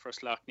for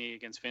Slaughtneil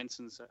against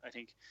Vincent's. I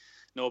think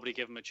nobody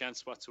gave them a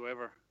chance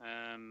whatsoever,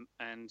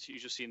 and you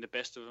just seen the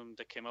best of them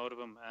that came out of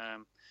them.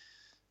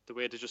 The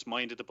way they just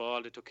minded the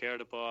ball, they took care of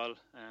the ball,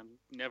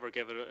 never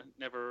gave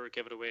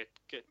it away.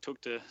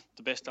 Took the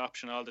best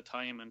option all the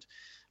time, and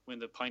when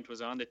the point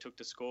was on, they took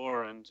the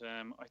score. And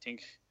I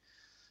think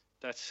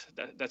that's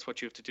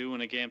what you have to do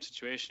in a game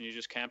situation. You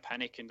just can't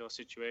panic in those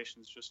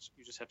situations.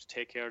 You just have to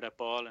take care of that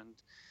ball, and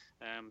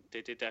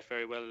they did that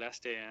very well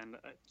last day. And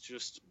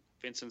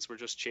Vincent's were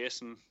just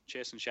chasing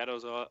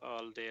shadows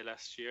all day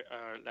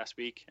last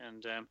week,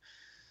 and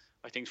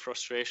I think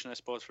frustration, I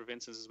suppose, for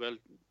Vincent's as well,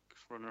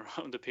 running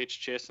around the pitch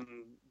chasing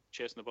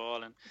the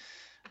ball, and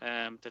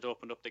that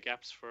opened up the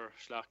gaps for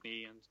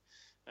Slaughtneil.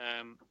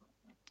 And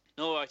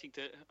no, I think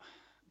that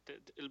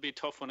it'll be a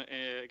tough one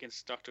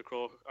against Dr.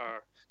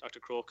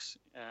 Crokes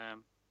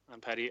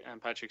and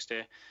Patrick's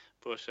Day,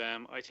 but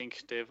I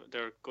think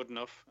they're good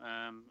enough,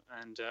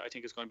 and I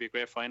think it's going to be a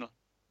great final.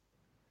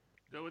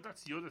 No,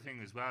 that's the other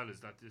thing as well,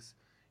 is that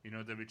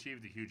they've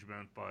achieved a huge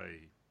amount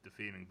by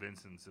defeating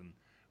Vincent's,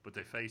 but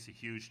they face a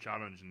huge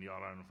challenge in the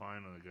All-Ireland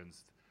final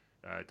against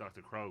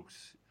Dr.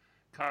 Crokes.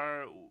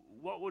 Car,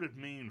 what would it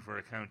mean for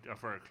a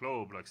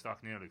club like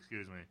Slaughtneil,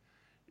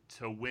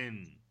 to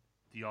win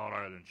the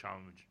All-Ireland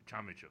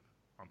Championship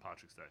on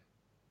Patrick's Day?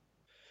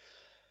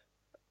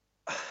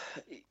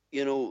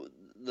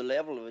 The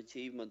level of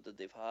achievement that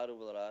they've had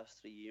over the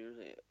last 3 years,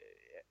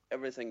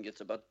 everything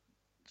gets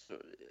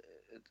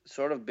it's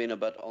sort of been a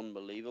bit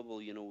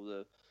unbelievable.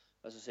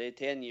 As I say,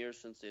 10 years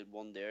since they'd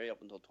won Derry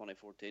up until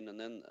 2014, and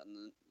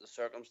the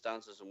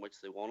circumstances in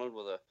which they won it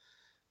with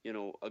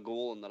a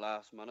goal in the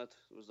last minute.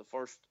 It was the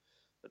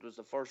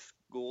first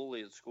goal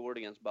they had scored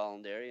against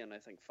Ballinderry in, I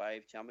think,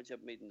 5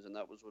 championship meetings, and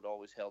that was what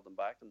always held them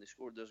back. And they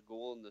scored this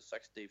goal in the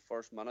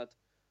 61st minute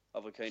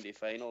of a county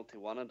final to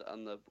win it,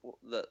 and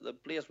the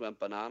place went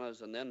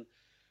bananas. And then,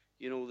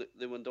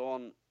 they went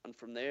on, and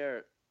from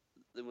there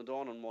they went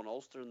on and won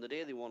Ulster. And the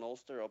day they won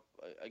Ulster up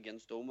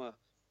against Omagh,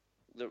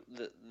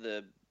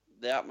 the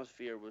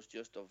atmosphere was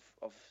just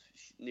of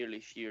nearly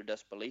sheer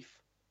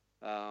disbelief.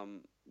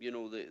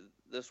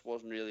 This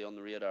wasn't really on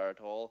the radar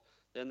at all.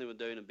 Then they went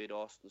down and beat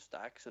Austin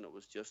Stacks, and it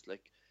was just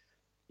like,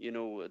 it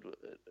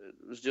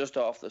was just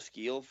off the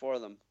scale for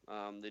them.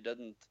 They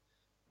didn't,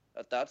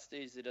 at that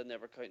stage, they didn't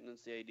ever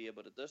countenance the idea,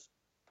 but at this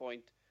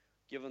point,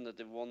 given that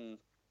they've won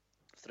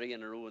 3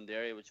 in a row in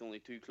Derry, which only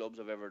 2 clubs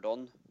have ever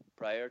done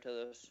prior to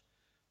this,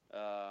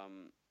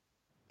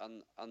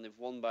 and they've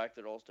won back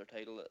their Ulster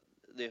title,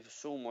 they have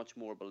so much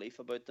more belief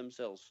about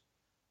themselves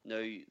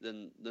now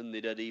than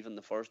they did even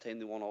the first time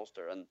they won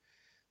Ulster. And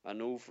I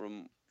know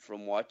from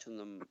watching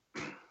them,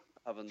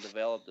 having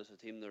developed as a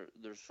team,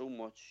 there's so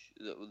much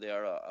that they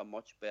are a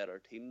much better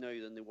team now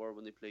than they were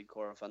when they played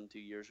Corofin 2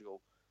 years ago.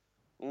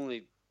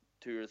 Only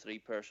 2 or 3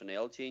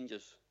 personnel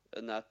changes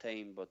in that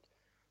time, but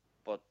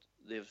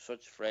they have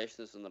such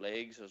freshness in the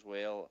legs as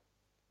well,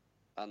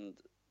 and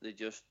they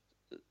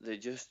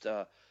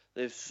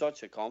have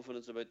such a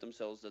confidence about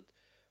themselves that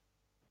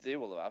they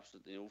will have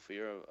absolutely no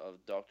fear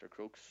of Dr.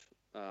 Crokes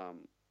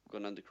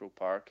going into Croke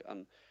Park.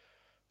 And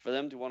for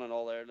them to win an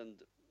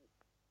All-Ireland,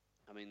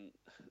 I mean,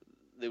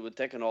 they would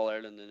take an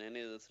All-Ireland in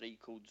any of the 3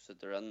 codes that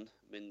they're in.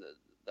 I mean,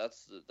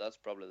 that's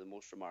probably the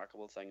most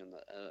remarkable thing, and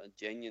a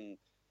genuine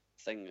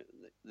thing.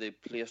 They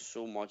place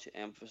so much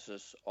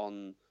emphasis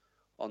on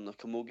the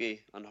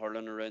camogie and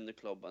hurling around the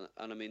club,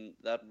 and I mean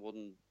that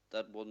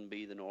wouldn't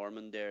be the norm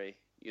in Derry.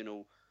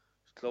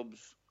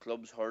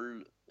 Clubs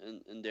hurl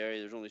in Derry.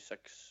 There's only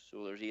 6,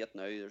 so there's 8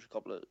 now. There's a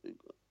couple of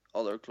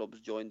other clubs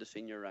joined the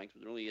senior ranks,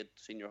 but there are only 8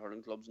 senior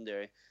hurling clubs in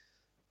Derry,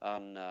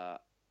 and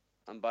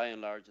by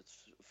and large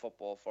it's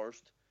football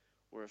first.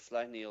 Whereas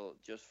Slaughtneil,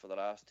 just for the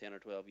last 10 or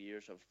 12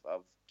 years,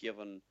 have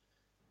given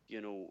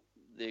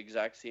the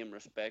exact same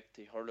respect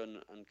to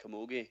hurling and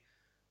camogie,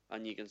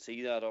 and you can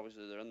see that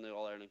obviously they're in the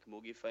All Ireland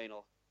camogie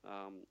final,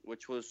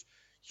 which was,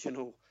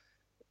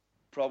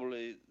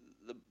 probably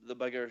the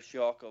bigger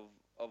shock of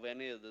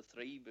any of the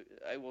three. But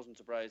I wasn't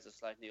surprised that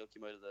Slaughtneil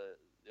came out of the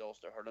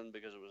Ulster hurling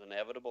because it was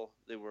inevitable.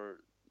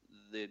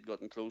 They'd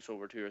gotten close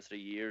over 2 or 3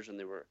 years, and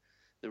they were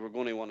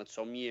going to win it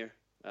some year.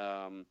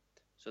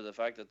 So the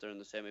fact that they're in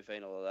the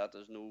semi-final of that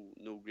is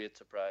no great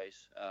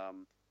surprise.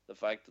 The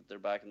fact that they're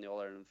back in the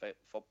All Ireland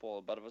football,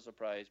 a bit of a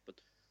surprise,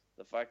 but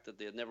the fact that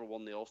they had never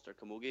won the Ulster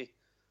camogie,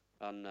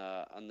 and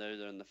now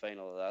they're in the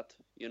final of that,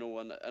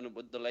 and it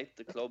would delight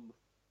the club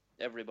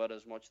every bit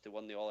as much to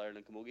win the All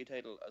Ireland camogie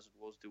title as it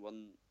was to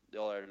win the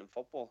All Ireland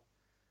football,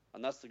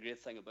 and that's the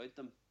great thing about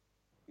them.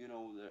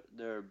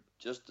 There's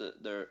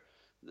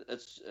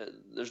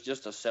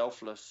just a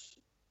selfless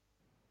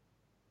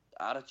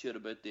attitude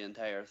about the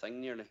entire thing,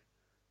 nearly.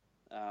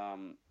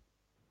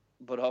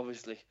 But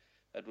obviously,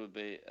 it would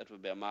be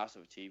a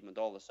massive achievement.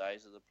 All the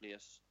size of the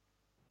place,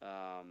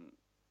 not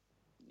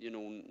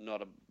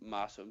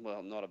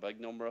a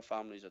big number of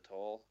families at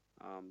all.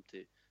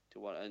 To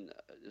what, and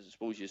I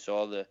suppose you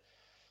saw the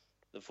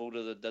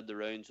photo that did the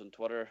rounds on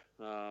Twitter,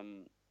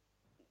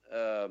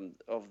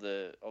 of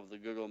the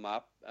Google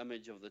Map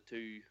image of the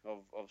two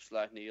of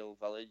Slaughtneil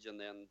village and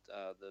then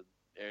the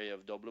area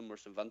of Dublin where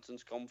St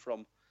Vincent's come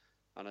from,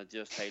 and it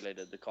just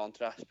highlighted the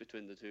contrast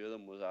between the two of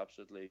them was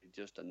absolutely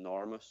just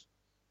enormous.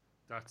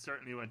 That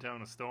certainly went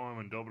down a storm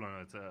in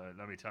Dublin,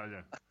 let me tell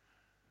you.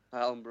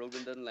 Alan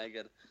Brogan didn't like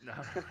it.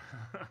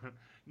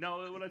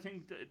 No, well, I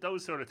think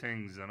those sort of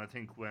things, and I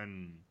think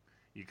when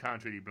you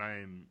can't really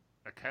blame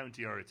a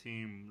county or a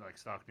team like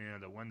Slaughtneil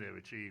that when they've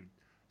achieved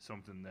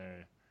something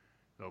there,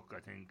 look, I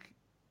think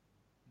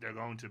they're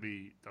going to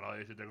be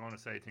delighted. They're going to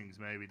say things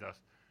maybe that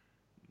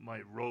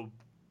might rub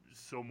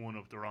someone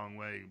up the wrong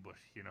way, but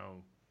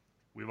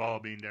we've all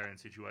been there in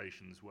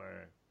situations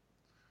where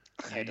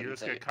you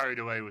just get carried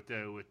away with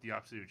the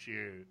absolute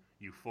sheer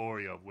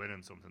euphoria of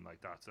winning something like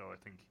that. So I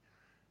think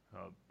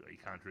you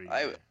can't really.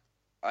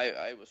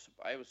 I was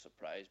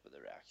surprised by the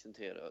reaction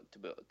to it.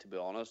 To be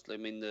honest, I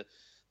mean the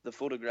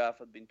photograph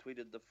had been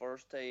tweeted the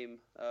first time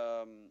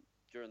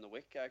during the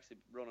week, actually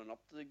running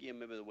up to the game,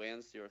 maybe the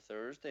Wednesday or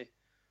Thursday,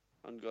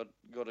 and got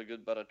a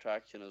good bit of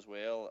traction as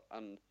well.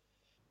 And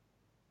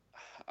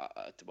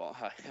I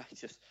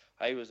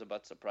was a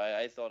bit surprised.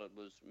 I thought it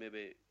was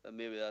maybe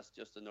that's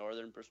just the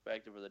northern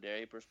perspective or the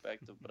Derry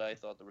perspective, but I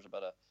thought there was a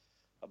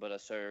bit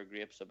of sour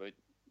grapes about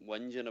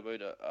whinging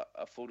about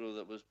a photo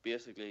that was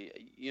basically,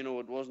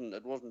 it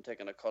wasn't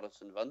taking a cut at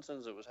St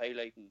Vincent's. It was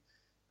highlighting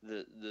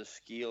the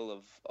scale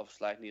of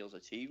Slaughtneil's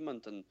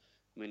achievement, and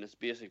I mean it's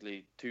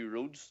basically 2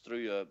 roads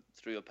through a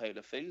pile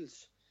of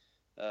fields,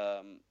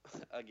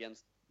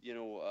 against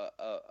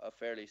a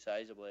fairly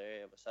sizable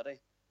area of a city.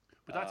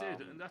 But that's it,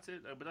 and that's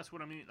it. But that's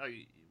what I mean.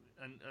 Like,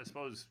 and I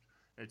suppose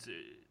it's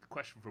a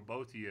question for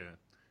both of you.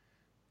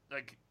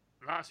 Like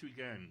last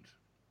weekend,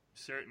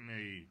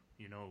 certainly,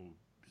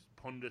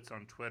 pundits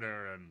on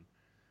Twitter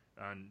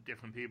and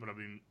different people have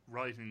been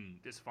writing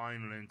this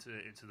final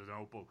into the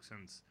notebook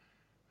since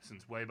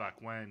way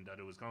back when, that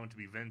it was going to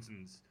be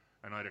Vincent's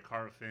and either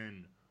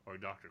Corofin or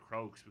Dr.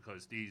 Crokes,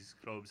 because these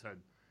clubs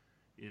had,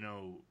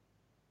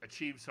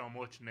 achieved so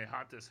much and they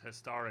had this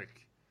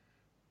historic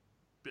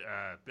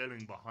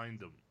billing behind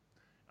them.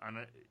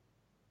 And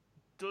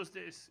does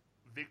this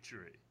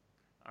victory,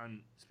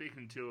 and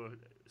speaking to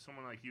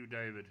someone like you,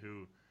 David,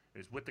 who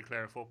is with the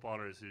Clare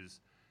footballers,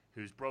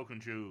 who's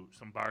broken through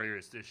some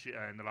barriers this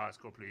year, in the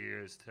last couple of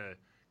years to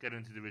get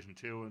into Division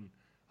 2 and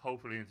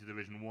hopefully into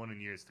Division 1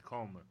 in years to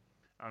come.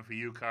 And for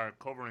you, Car,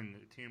 covering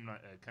a team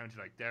like a county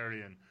like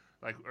Derry, and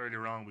like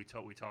earlier on we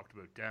talked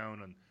about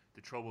Down and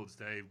the troubles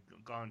they've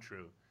gone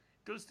through.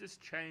 Does this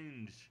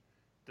change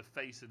the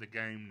face of the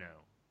game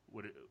now,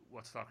 with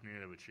what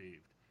Slaughtneil have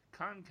achieved?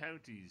 Can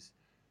counties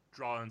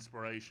draw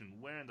inspiration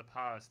where in the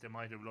past they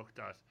might have looked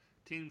at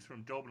teams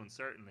from Dublin?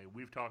 Certainly,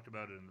 we've talked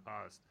about it in the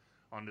past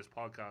on this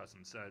podcast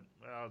and said,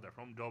 well, they're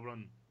from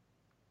Dublin,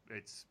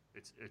 it's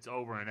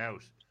over and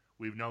out,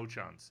 we've no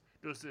chance.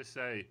 Does this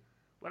say,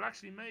 well,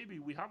 actually, maybe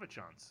we have a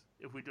chance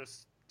if we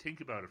just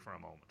think about it for a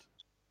moment?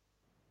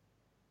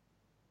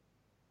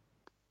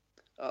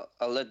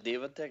 I'll let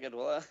David take it,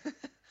 will I?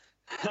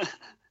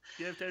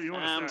 Yeah, David, you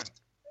want to start?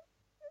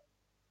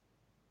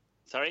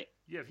 Sorry?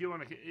 Yeah, if you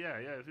want to.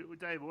 Yeah.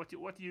 David, what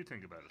do you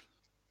think about it?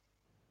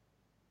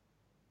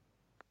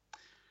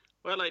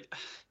 Well,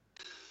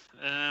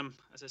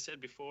 as I said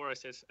before, I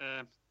said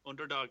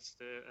underdogs.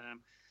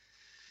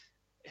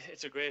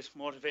 It's a great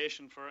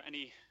motivation for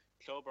any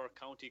club or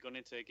county going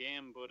into a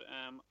game. But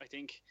I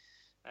think,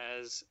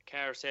 as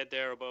Clare said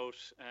there about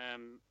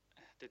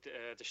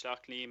the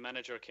Slaughtneil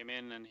manager came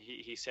in and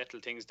he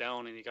settled things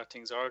down and he got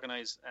things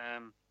organised.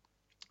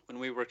 When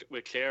we were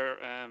with Clare,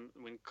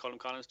 when Colin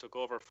Collins took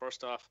over,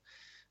 first off,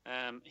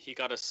 he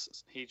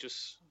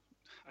just,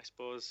 I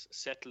suppose,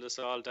 settled us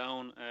all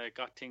down,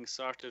 got things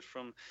sorted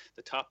from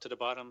the top to the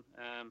bottom.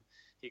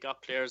 He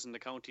got players in the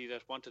county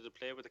that wanted to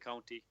play with the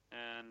county,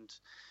 and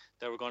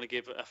they were going to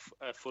give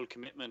a full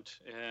commitment.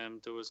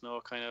 There was no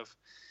kind of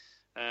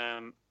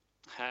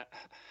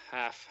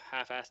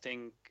half-ass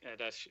thing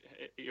that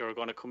you're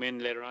going to come in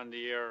later on in the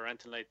year or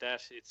anything like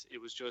that.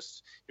 It was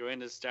just, you're in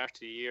the start of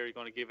the year, you're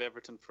going to give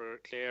everything for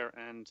Clare,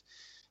 and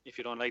if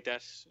you don't like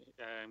that,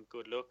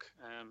 good luck.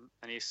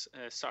 And he's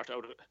started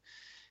out.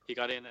 He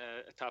got in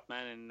a top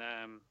man in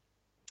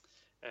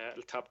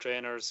top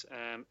trainers,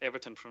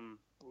 everything from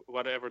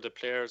whatever the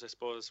players, I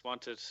suppose,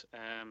 wanted,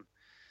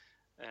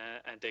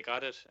 and they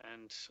got it.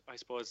 And I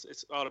suppose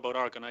it's all about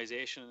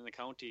organisation in the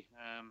county,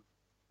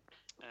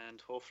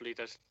 and hopefully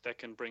that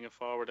can bring it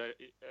forward.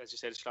 As you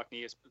said,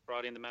 Slaughtneil has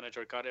brought in the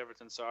manager, got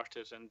everything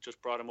sorted, and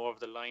just brought him over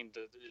the line,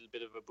 the little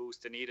bit of a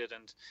boost they needed.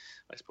 And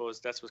I suppose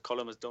that's what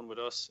Cullum has done with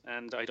us.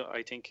 And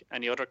I think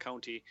any other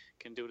county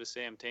can do the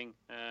same thing.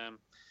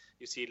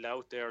 You see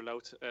Louth there.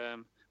 Louth,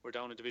 we're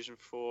down in Division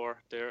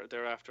 4.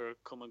 They're after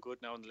coming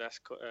good now in the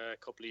last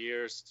couple of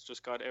years.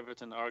 Just got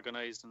everything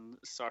organised and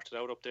sorted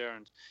out up there.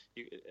 And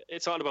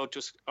it's all about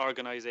just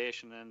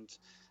organisation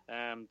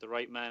and the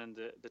right man in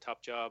the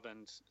top job.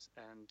 And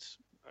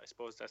I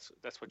suppose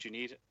that's what you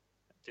need at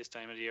this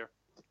time of the year.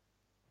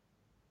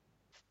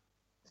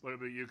 What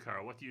about you,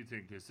 Carl? What do you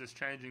think? Is this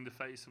changing the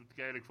face of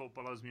Gaelic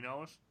football as we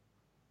know it?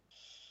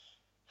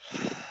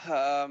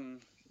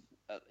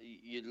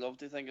 You'd love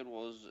to think it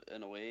was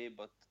in a way,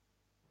 but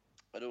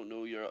I don't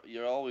know.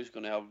 You're always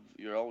going to have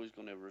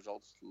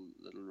results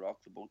that'll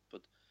rock the boat.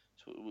 But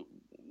so,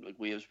 like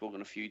we have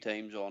spoken a few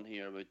times on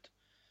here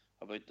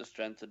about the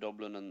strength of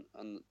Dublin,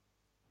 and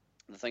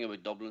the thing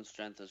about Dublin's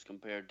strength is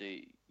compared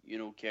to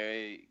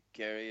Kerry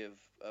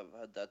have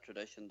had that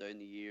tradition down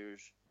the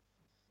years.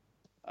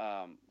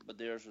 But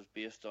theirs was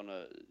based on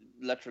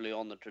literally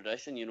on the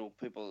tradition.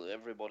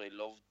 Everybody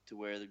loved to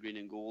wear the green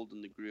and gold,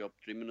 and they grew up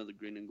dreaming of the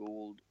green and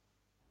gold.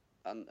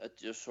 And it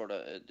just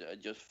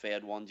it just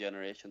fed one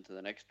generation to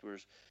the next.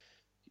 Whereas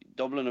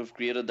Dublin have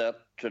created that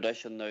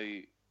tradition now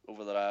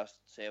over the last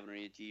 7 or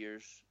 8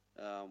 years,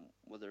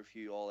 with their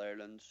few All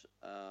Irelands,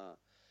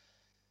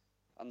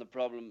 and the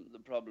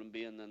problem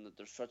being then that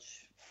there's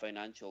such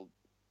financial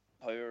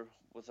power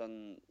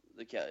within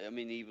the. I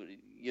mean, even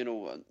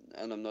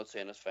and I'm not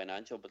saying it's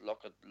financial, but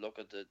look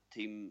at the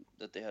team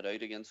that they had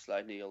out against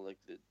Slaughtneil, like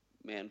the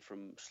men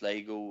from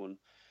Sligo and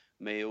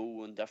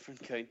Mayo and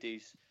different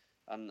counties.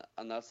 And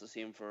that's the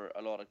same for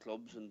a lot of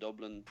clubs in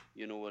Dublin.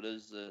 It's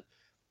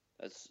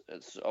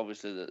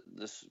obviously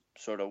this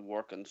sort of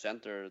working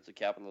centre. It's the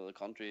capital of the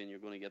country, and you're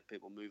going to get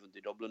people moving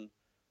to Dublin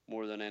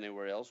more than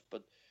anywhere else.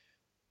 But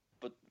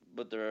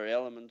there are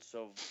elements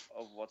of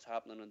what's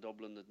happening in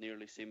Dublin that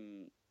nearly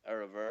seem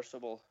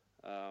irreversible,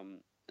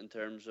 in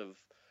terms of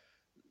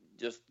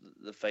just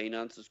the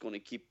finance is going to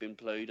keep being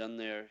ploughed in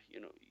there.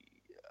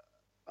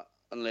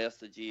 Unless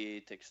the GAA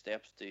takes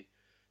steps to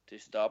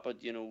stop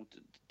it.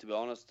 To be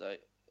honest,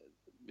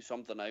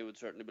 something I would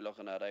certainly be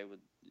looking at. I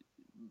would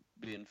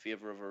be in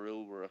favour of a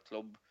rule where a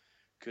club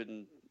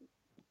couldn't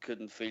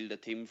field a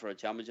team for a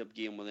championship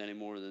game with any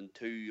more than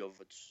 2 of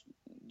its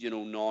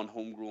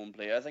non-homegrown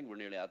players. I think we're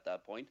nearly at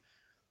that point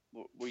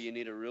where you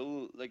need a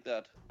rule like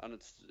that, and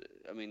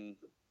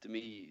to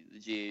me the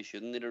GAA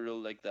shouldn't need a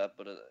rule like that,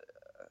 but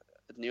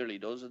it nearly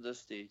does at this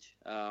stage.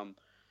 And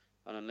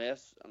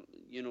unless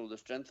the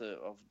strength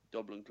of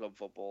Dublin club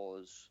football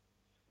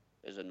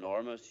is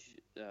enormous,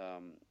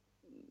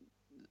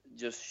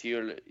 just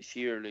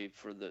sheerly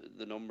for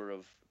the number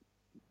of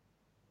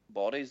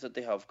bodies that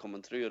they have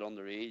coming through at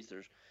underage.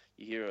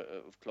 You hear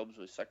of clubs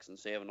with 6 and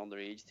 7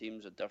 underage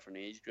teams at different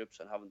age groups,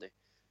 and having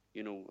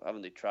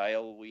to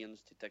trial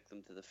weans to take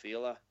them to the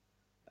Féile,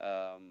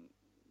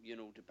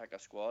 to pick a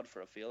squad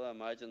for a Féile.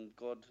 Imagine,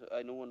 God,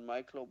 I know in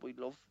my club we'd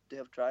love to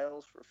have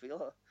trials for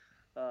Féile.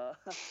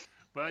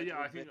 Well, yeah,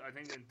 I think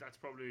that's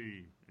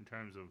probably in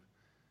terms of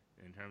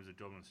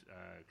Dublin's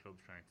club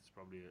strength, it's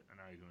probably an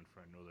argument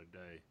for another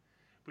day.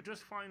 But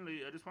just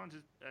finally, I just want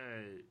to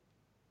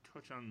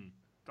touch on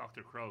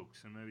Dr.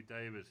 Crokes, and maybe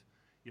David,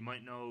 you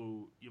might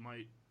know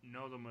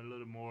them a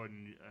little more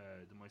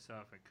than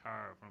myself and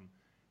Clare from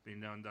being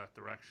down that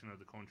direction of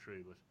the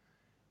country. But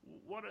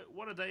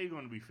what are they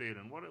going to be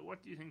feeling?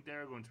 What do you think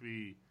they're going to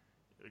be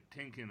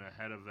thinking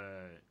ahead of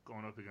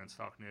going up against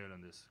Slaughtneil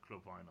in this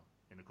club final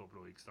in a couple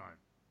of weeks' time?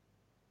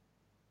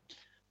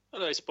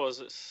 Well, I suppose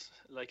it's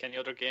like any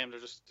other game.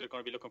 They're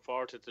going to be looking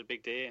forward to the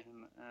big day,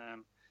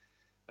 and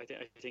I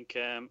think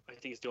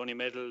it's the only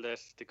medal that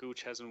the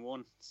Gooch hasn't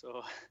won.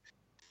 So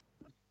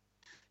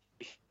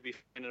be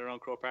in and around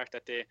Croke Park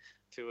that day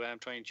to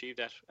try and achieve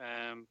that.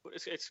 But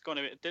it's going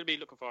to be, they'll be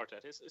looking forward to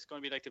it. It's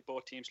going to be like the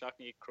both teams,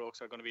 Slaughtneil,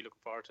 Crokes, are going to be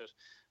looking forward to it.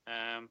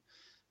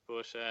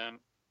 But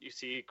you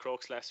see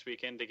Crokes last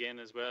weekend again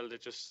as well. They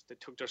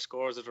took their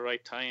scores at the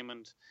right time,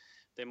 and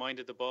they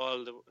minded the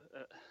ball,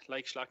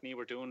 like Slaughtneil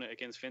were doing it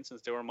against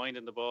Vincent's. They were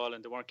minding the ball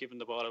and they weren't giving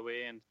the ball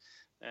away. And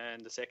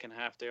in the second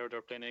half, they were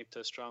playing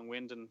into a strong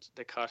wind, and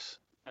they caught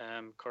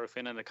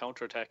Corofin in the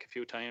counter attack a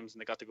few times,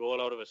 and they got the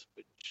goal out of it,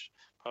 which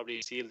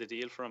probably sealed the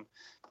deal for them.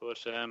 But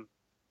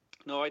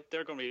no,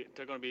 they're going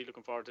to be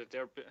looking forward to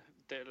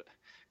it.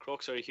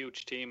 Crokes are a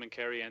huge team in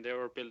Kerry, and they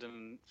were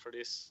building for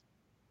this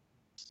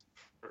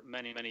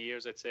many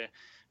years, I'd say.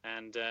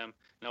 And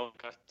now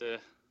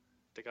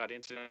they got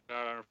into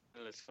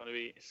it's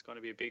going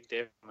to be a big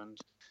day for them. And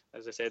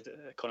as I said,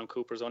 Colin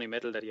Cooper's only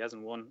medal that he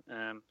hasn't won.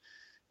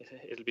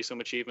 It'll be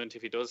some achievement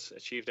if he does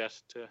achieve that,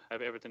 to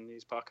have everything in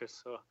his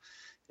pockets. So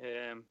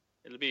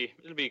it'll be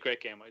a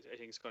great game. I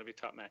think it's going to be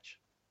a top match.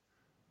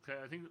 Okay,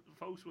 I think,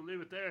 folks, we'll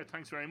leave it there.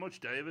 Thanks very much,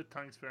 David.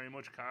 Thanks very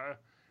much, Cara.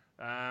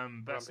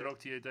 Best of luck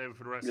to you, David,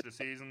 for the rest of the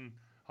season.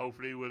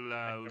 Hopefully we'll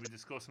be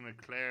discussing a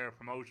Clare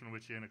promotion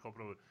with you in a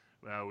couple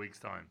of weeks'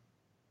 time.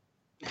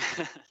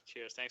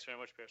 Cheers. Thanks very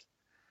much, Pierce.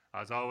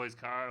 As always,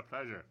 Cara,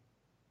 pleasure.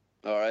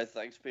 All right,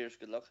 thanks, Pierce.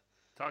 Good luck.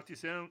 Talk to you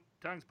soon.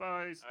 Thanks,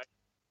 boys. All right.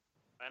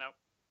 Bye now.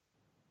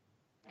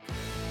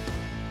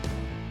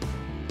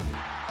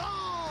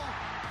 Oh,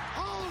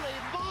 holy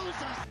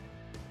Moses!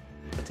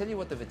 I'll tell you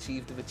what they've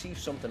achieved. They've achieved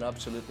something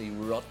absolutely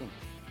rotten.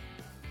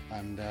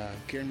 And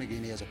Kieran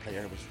McGeeney as a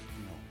player was,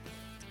 you know,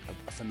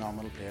 a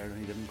phenomenal player, and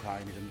he didn't cry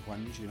and he didn't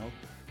whinge, you know.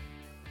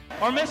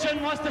 Our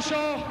mission was to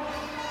show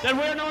that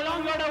we're no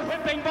longer the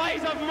whipping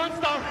boys of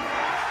Munster.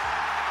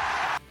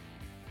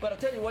 But I'll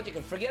tell you what, you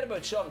can forget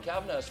about Sean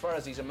Kavanagh as far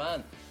as he's a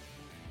man.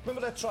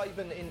 Remember that tribe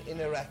in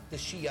Iraq, the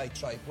Shiite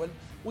tribe? Well,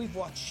 we've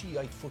watched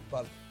Shiite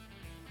football.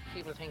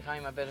 People think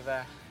I'm a bit of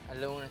a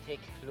lunatic,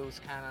 loose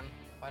cannon,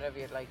 whatever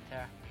you'd like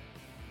to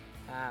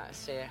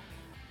say.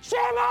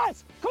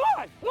 Shamas! Come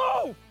on!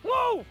 Move!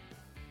 Move!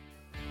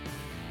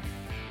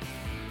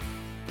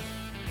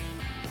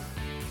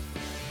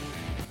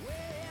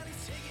 Well,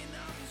 he's taking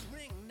off his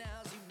ring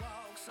now as he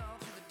walks on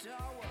through the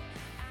door,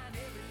 and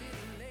every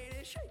little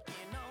lady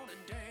shaking on the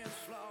dance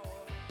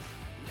floor,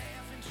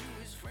 laughing to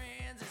his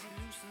friends as he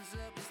loosens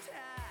up his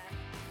tie.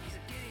 He's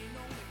getting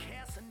on the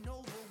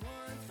Casanova,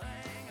 one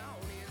thing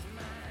on his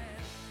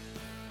mind.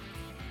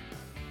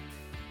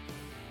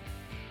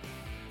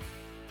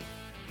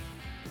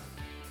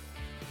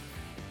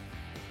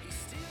 He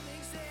still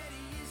thinks that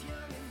he is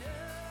young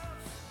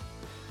enough,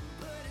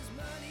 but his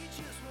money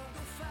just won't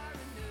go far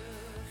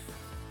enough.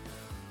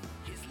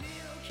 His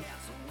little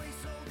castle way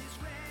sold his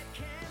rat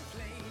can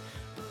play,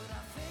 but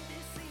I think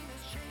this scene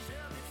has changed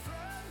a bit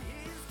from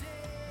his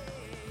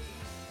day.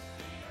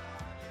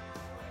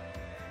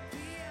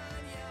 Be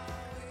on your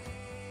way,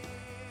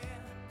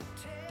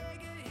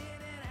 take a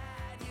hit and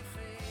hide your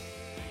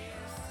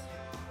face.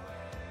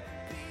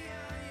 Be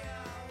on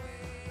your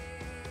way.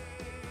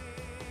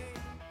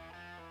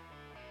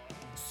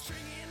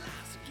 Stringing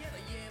lines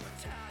together, yeah, but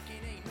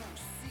talking ain't no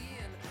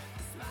sin.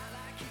 The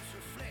spotlight keeps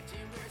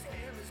reflecting where his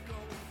hair is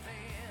going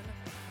thin.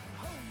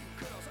 Oh, you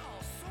girls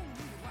all so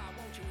rude, why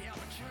won't you have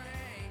a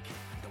drink?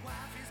 The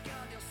wife is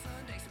gone till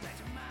Sunday, so back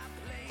to my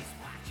place,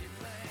 watch it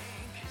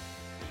blink.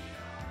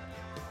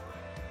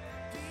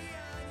 Be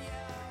on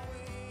your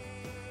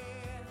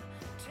way,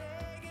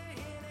 take a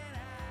hit and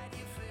hide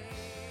your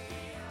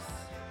face.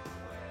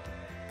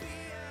 Be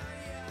on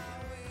your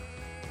way.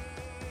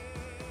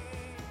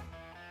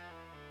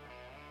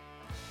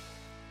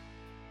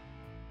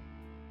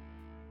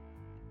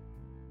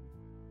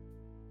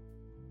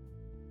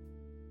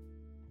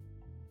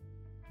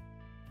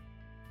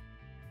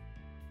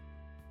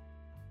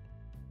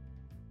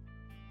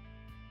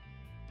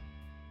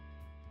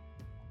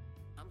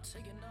 I'm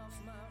taking off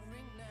my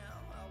ring now.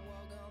 I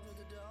walk on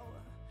through the door,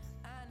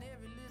 and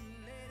every little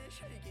lady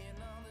shaking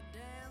on the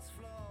dance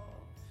floor,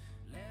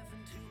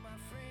 laughing to my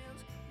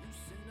friends,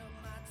 loosen up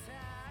my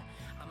tie.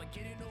 I'm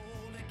getting